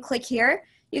 you can click here.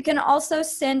 You can also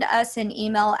send us an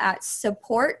email at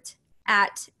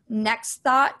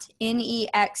support@nextthought,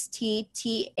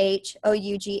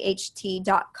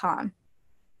 nextthought.com.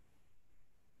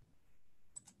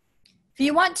 If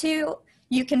you want to,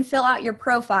 you can fill out your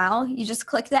profile. You just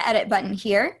click the edit button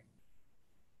here,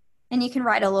 and you can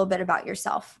write a little bit about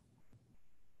yourself.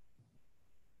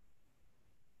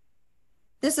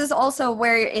 This is also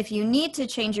where if you need to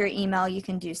change your email, you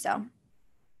can do so.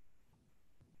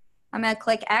 I'm going to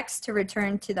click X to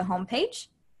return to the home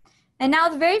page. And now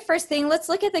the very first thing, let's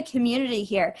look at the community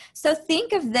here. So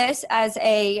think of this as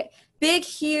a big,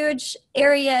 huge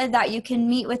area that you can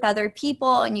meet with other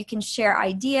people and you can share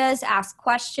ideas, ask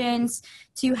questions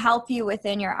to help you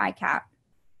within your ICAP.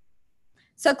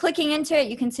 So clicking into it,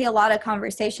 you can see a lot of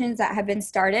conversations that have been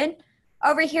started.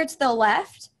 Over here to the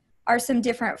left are some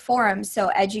different forums. So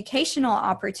educational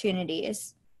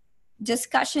opportunities,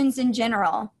 discussions in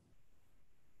general,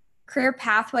 career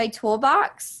pathway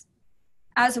toolbox,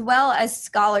 as well as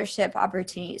scholarship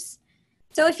opportunities.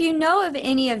 So if you know of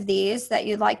any of these that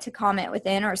you'd like to comment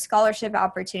within or scholarship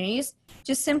opportunities,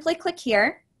 just simply click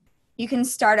here. You can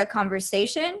start a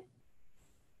conversation.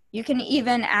 You can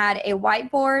even add a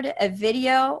whiteboard, a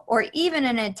video, or even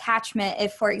an attachment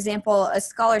if, for example, a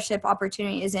scholarship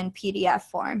opportunity is in PDF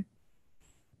form.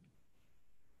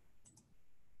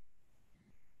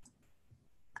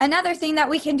 Another thing that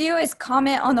we can do is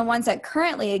comment on the ones that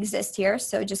currently exist here.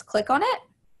 So just click on it.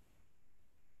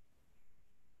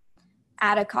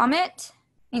 Add a comment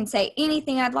and say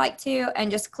anything I'd like to,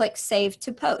 and just click Save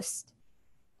to Post.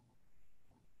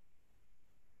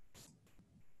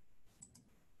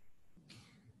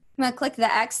 I'm going to click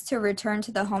the X to return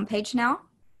to the home page now.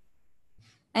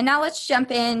 And now let's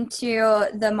jump into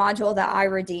the module that I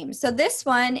redeemed. So this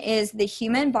one is the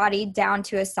human body down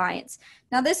to a science.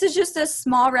 Now this is just a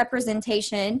small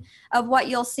representation of what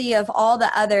you'll see of all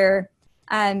the other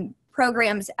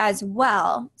programs as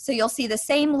well. So you'll see the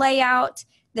same layout,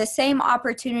 the same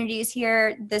opportunities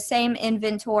here, the same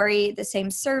inventory, the same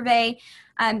survey,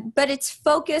 but it's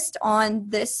focused on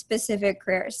this specific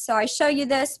career. So I show you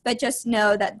this, but just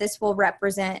know that this will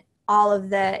represent all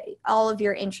of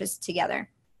your interests together.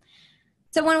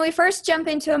 So when we first jump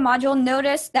into a module,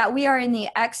 notice that we are in the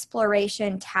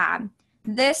Exploration tab.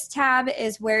 This tab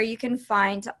is where you can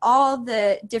find all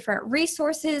the different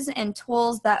resources and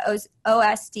tools that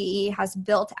OSDE has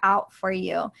built out for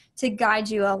you to guide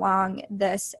you along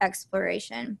this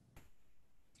exploration.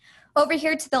 Over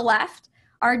here to the left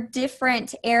are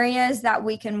different areas that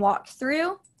we can walk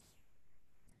through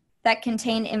that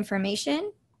contain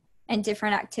information and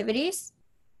different activities.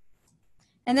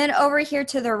 And then over here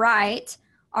to the right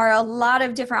are a lot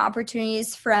of different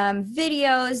opportunities from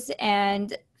videos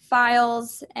and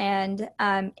files and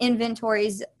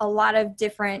inventories, a lot of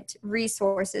different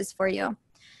resources for you.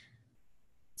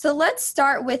 So let's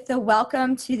start with the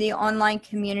Welcome to the Online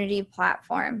Community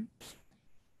platform.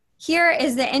 Here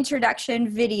is the introduction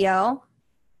video.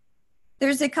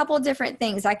 There's a couple different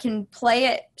things. I can play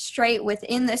it straight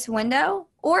within this window,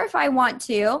 or if I want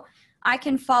to, I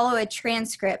can follow a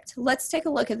transcript. Let's take a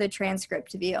look at the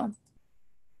transcript view.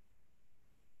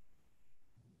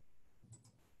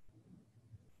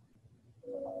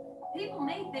 People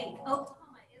may think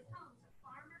Oklahoma is home to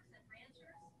farmers and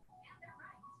ranchers, and they're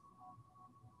right.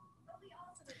 But we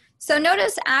also... So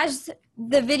notice as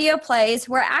the video plays,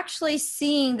 we're actually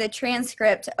seeing the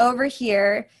transcript over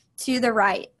here to the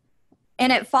right,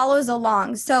 and it follows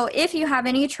along. So if you have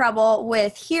any trouble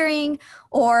with hearing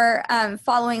or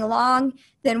following along,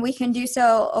 then we can do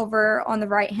so over on the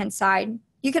right-hand side.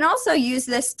 You can also use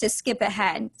this to skip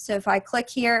ahead. So if I click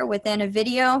here within a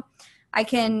video, I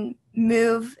can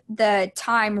move the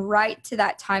time right to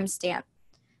that timestamp.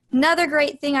 Another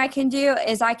great thing I can do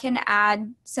is I can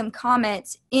add some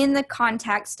comments in the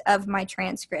context of my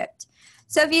transcript.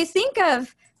 So if you think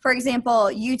of, for example,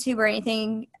 YouTube or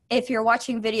anything, if you're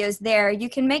watching videos there, you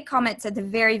can make comments at the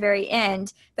very, very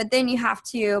end, but then you have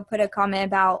to put a comment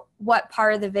about what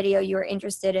part of the video you are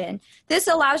interested in. This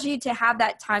allows you to have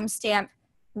that timestamp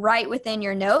right within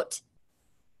your note.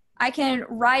 I can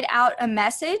write out a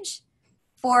message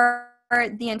for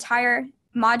the entire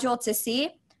module to see.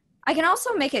 I can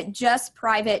also make it just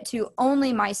private to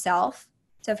only myself.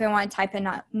 So if I want to type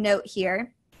a note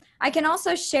here, I can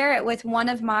also share it with one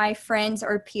of my friends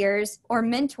or peers or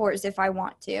mentors if I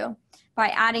want to. If by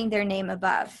adding their name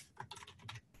above.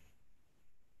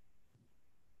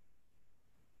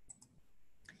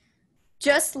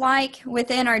 Just like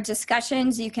within our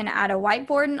discussions, you can add a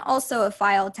whiteboard and also a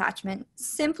file attachment.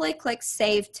 Simply click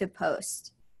Save to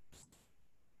Post.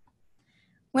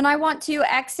 When I want to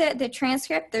exit the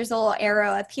transcript, there's a little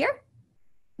arrow up here.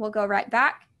 We'll go right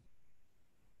back.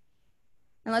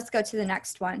 And let's go to the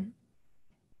next one.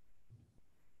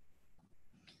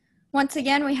 Once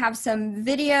again, we have some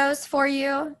videos for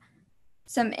you,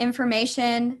 some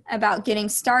information about getting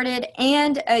started,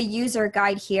 and a user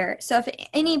guide here. So if at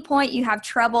any point you have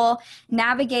trouble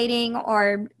navigating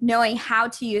or knowing how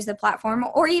to use the platform,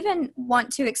 or even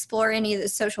want to explore any of the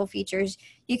social features,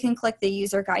 you can click the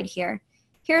user guide here.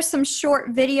 Here's some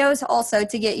short videos also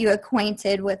to get you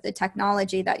acquainted with the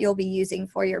technology that you'll be using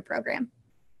for your program.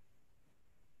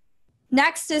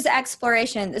 Next is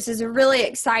exploration. This is a really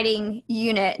exciting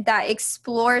unit that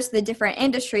explores the different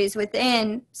industries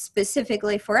within,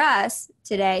 specifically for us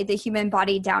today, the human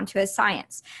body down to a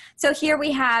science. So here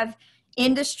we have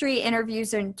industry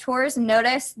interviews and tours.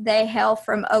 Notice they hail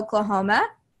from Oklahoma.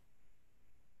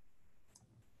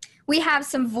 We have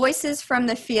some voices from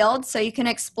the field, so you can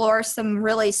explore some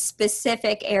really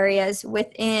specific areas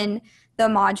within the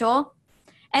module.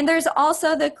 And there's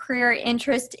also the career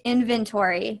interest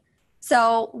inventory.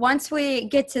 So once we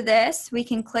get to this, we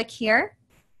can click here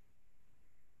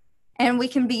and we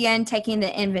can begin taking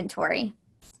the inventory.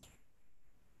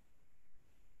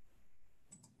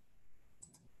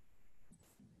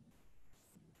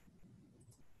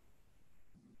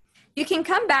 You can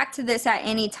come back to this at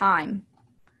any time.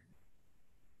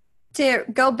 To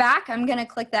go back, I'm going to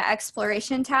click the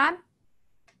Exploration tab,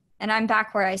 and I'm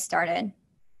back where I started.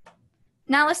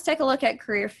 Now let's take a look at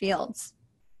career fields.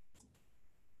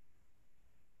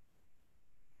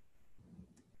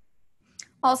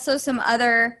 Also some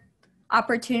other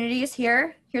opportunities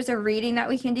here. Here's a reading that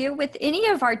we can do. With any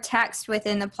of our text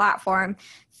within the platform,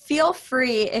 feel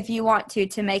free if you want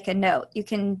to make a note. You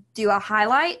can do a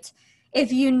highlight.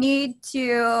 If you need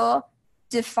to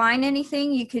define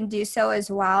anything, you can do so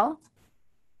as well.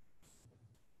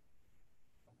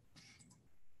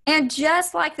 And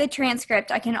just like the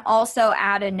transcript, I can also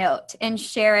add a note and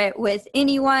share it with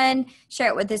anyone, share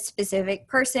it with a specific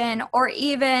person, or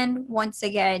even, once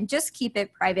again, just keep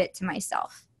it private to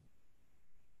myself.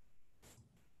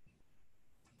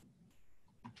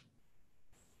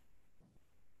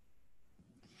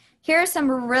 Here are some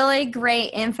really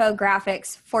great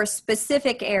infographics for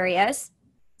specific areas.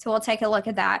 So we'll take a look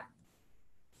at that.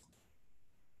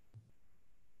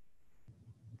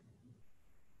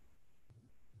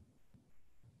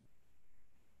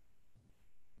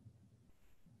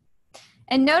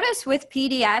 And notice with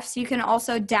PDFs, you can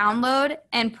also download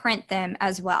and print them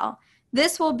as well.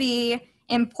 This will be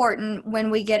important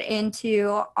when we get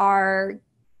into our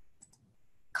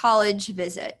college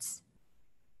visits.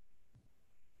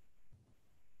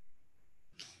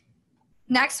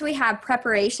 Next, we have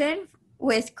preparation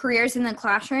with careers in the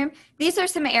classroom. These are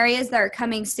some areas that are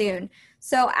coming soon.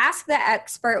 So Ask the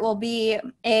Expert will be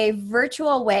a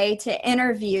virtual way to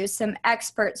interview some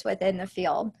experts within the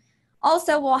field.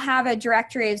 Also, we'll have a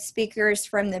directory of speakers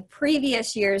from the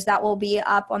previous years that will be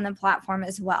up on the platform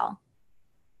as well.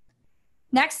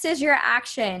 Next is your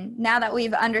action. Now that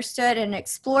we've understood and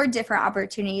explored different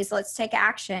opportunities, let's take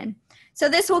action. So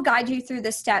this will guide you through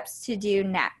the steps to do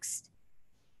next.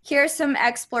 Here's some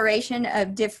exploration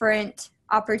of different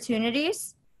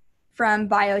opportunities from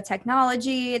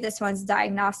biotechnology. This one's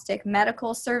diagnostic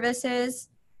medical services.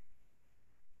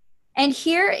 And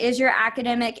here is your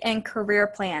academic and career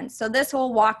plan. So this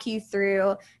will walk you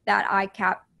through that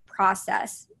ICAP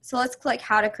process. So let's click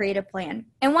how to create a plan.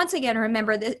 And once again,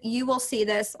 remember that you will see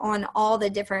this on all the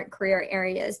different career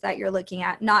areas that you're looking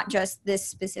at, not just this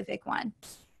specific one.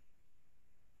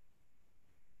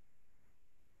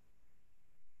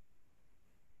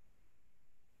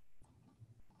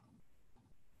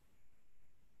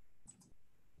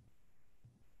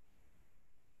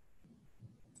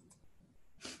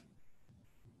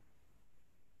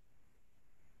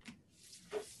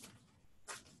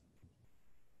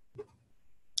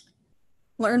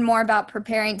 Learn more about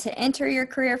preparing to enter your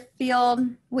career field.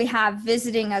 We have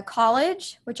visiting a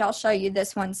college, which I'll show you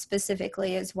this one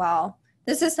specifically as well.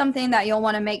 This is something that you'll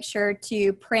want to make sure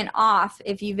to print off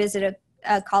if you visit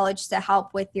a college to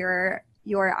help with your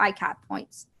ICAP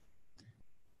points.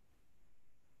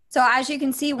 So as you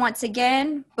can see, once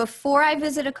again, before I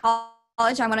visit a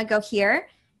college, I'm going to go here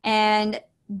and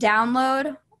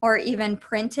download or even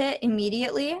print it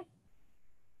immediately.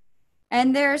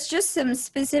 And there's just some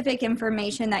specific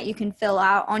information that you can fill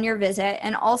out on your visit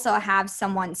and also have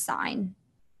someone sign.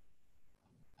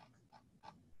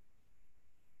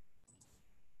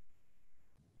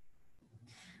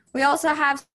 We also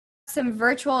have some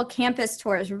virtual campus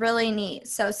tours, really neat.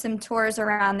 So some tours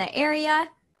around the area.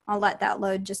 I'll let that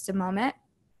load just a moment.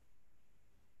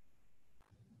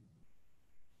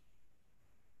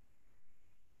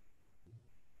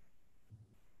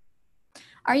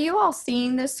 Are you all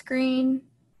seeing the screen?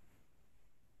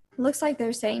 Looks like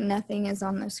they're saying nothing is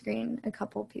on the screen, a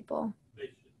couple people.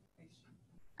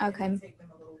 Okay.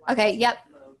 Okay, yep.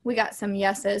 We got some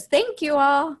yeses. Thank you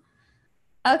all.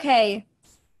 Okay.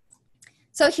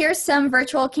 So here's some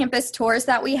virtual campus tours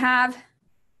that we have.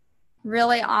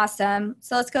 Really awesome.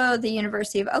 So let's go to the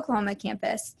University of Oklahoma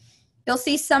campus. You'll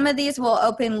see some of these will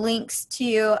open links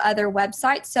to other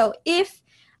websites. So if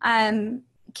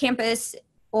campus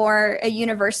or a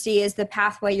university is the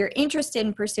pathway you're interested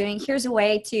in pursuing, here's a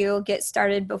way to get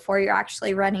started before you're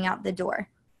actually running out the door.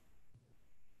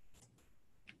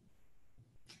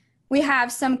 We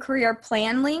have some career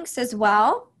plan links as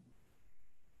well.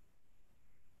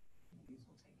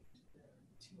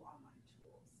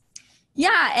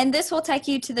 Yeah, and this will take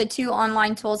you to the 2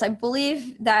 online tools. I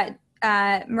believe that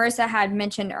Marissa had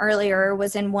mentioned earlier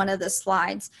was in one of the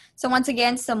slides. So once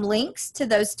again, some links to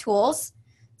those tools.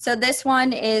 So this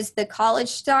one is the college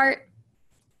start,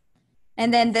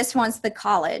 and then this one's the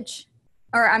college,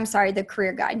 or I'm sorry, the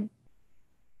career guide.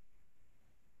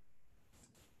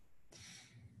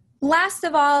 Last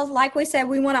of all, like we said,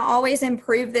 we want to always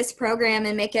improve this program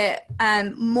and make it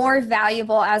more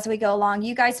valuable as we go along.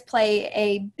 You guys play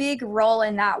a big role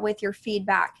in that with your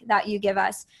feedback that you give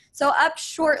us. So up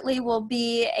shortly will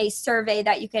be a survey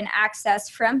that you can access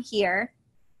from here.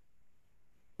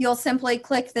 You'll simply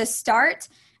click the start,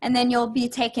 and then you'll be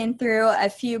taken through a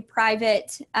few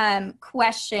private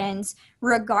questions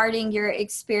regarding your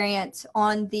experience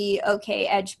on the OK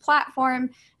Edge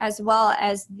platform, as well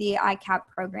as the ICAP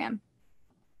program.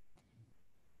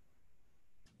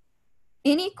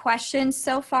 Any questions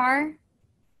so far?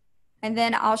 And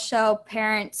then I'll show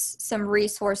parents some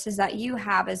resources that you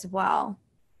have as well.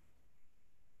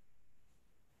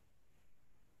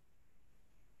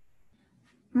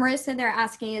 Marissa, they're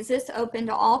asking, is this open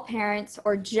to all parents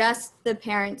or just the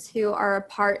parents who are a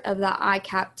part of the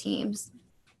ICAP teams?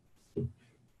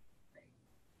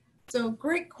 So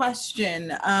great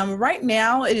question. Right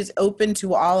now it is open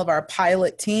to all of our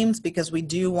pilot teams because we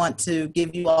do want to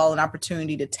give you all an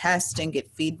opportunity to test and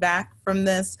get feedback from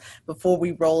this before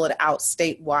we roll it out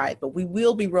statewide. But we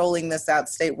will be rolling this out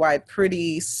statewide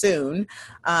pretty soon,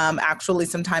 actually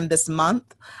sometime this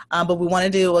month. But we want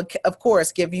to do, of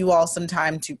course, give you all some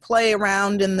time to play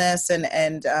around in this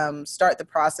and start the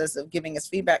process of giving us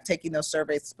feedback, taking those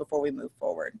surveys before we move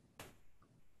forward.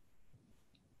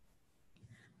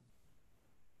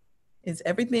 Is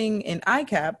everything in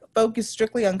ICAP focused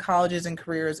strictly on colleges and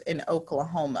careers in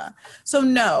Oklahoma? So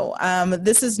no,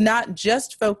 this is not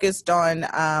just focused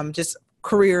on just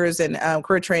careers and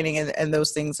career training and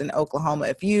those things in Oklahoma.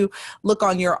 If you look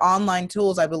on your online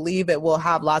tools, I believe it will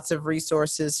have lots of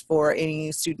resources for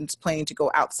any students planning to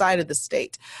go outside of the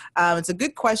state. It's a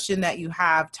good question that you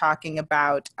have talking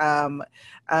about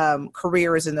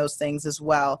careers and those things as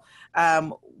well.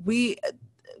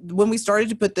 When we started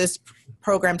to put this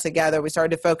program together, we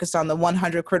started to focus on the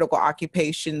 100 critical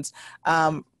occupations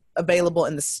available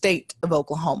in the state of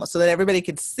Oklahoma so that everybody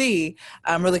could see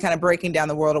really kind of breaking down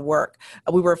the world of work.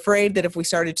 We were afraid that if we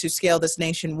started to scale this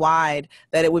nationwide,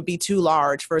 that it would be too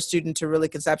large for a student to really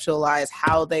conceptualize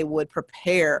how they would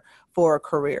prepare for a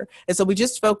career. And so we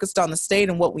just focused on the state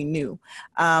and what we knew.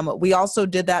 We also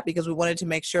did that because we wanted to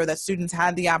make sure that students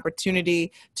had the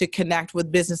opportunity to connect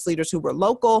with business leaders who were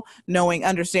local,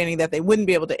 understanding that they wouldn't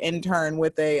be able to intern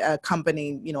with a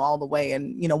company, all the way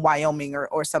in, Wyoming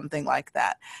or something like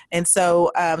that. And so,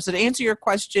 so to answer your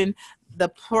question, the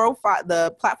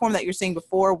platform that you're seeing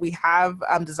before, we have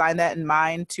designed that in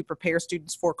mind to prepare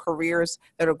students for careers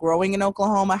that are growing in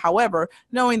Oklahoma. However,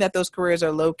 knowing that those careers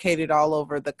are located all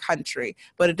over the country,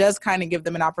 but it does kind of give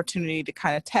them an opportunity to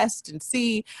kind of test and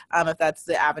see if that's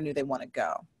the avenue they want to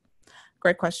go.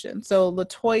 Great question. So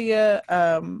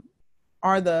LaToya,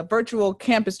 are the virtual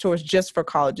campus tours just for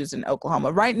colleges in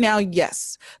Oklahoma? Right now,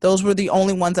 yes. Those were the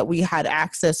only ones that we had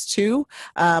access to.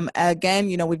 Again,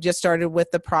 we've just started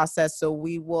with the process, so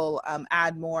we will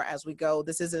add more as we go.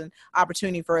 This is an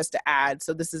opportunity for us to add.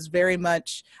 So this is very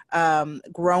much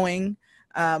growing.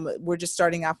 We're just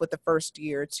starting off with the first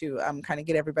year to kind of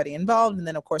get everybody involved. And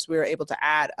then, of course, we were able to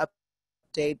add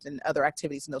updates and other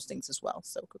activities and those things as well.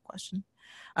 So good question.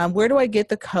 Where do I get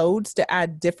the codes to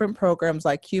add different programs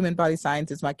like human body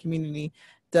sciences? My community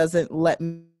doesn't let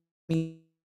me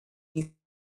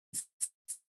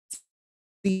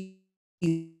see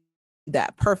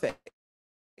that. Perfect.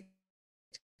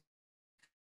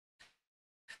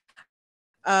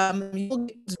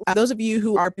 Those of you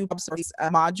who are these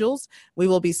modules, we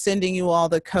will be sending you all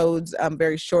the codes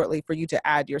very shortly for you to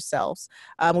add yourselves.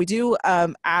 We do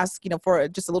ask, for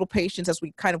just a little patience as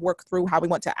we kind of work through how we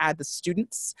want to add the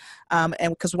students, and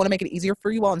because we want to make it easier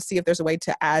for you all and see if there's a way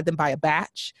to add them by a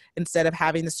batch instead of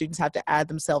having the students have to add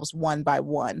themselves one by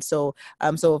one. So,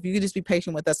 so if you could just be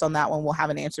patient with us on that one, we'll have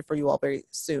an answer for you all very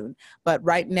soon. But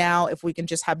right now, if we can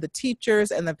just have the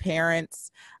teachers and the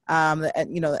parents,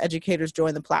 the educators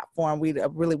join the platform, we'd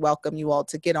really welcome you all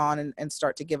to get on and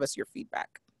start to give us your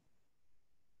feedback.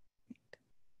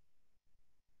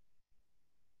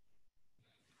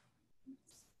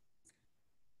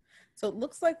 So it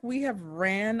looks like we have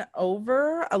ran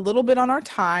over a little bit on our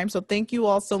time. So thank you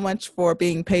all so much for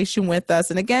being patient with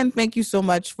us. And again, thank you so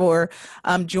much for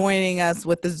joining us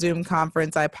with the Zoom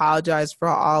conference. I apologize for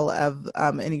all of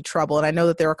any trouble. And I know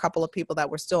that there are a couple of people that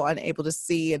were still unable to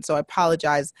see. And so I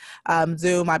apologize.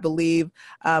 Zoom, I believe,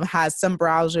 has some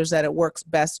browsers that it works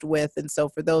best with. And so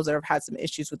for those that have had some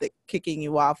issues with it kicking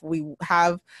you off, we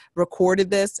have recorded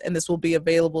this and this will be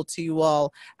available to you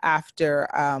all after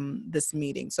this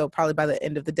meeting. So probably by the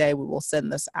end of the day, we will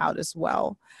send this out as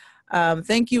well.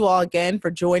 Thank you all again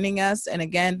for joining us. And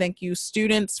again, thank you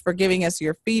students for giving us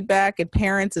your feedback, and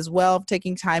parents as well for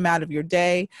taking time out of your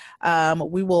day.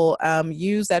 We will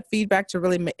use that feedback to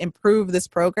really improve this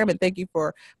program. And thank you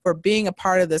for being a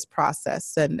part of this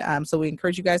process. And so we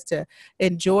encourage you guys to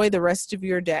enjoy the rest of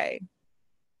your day.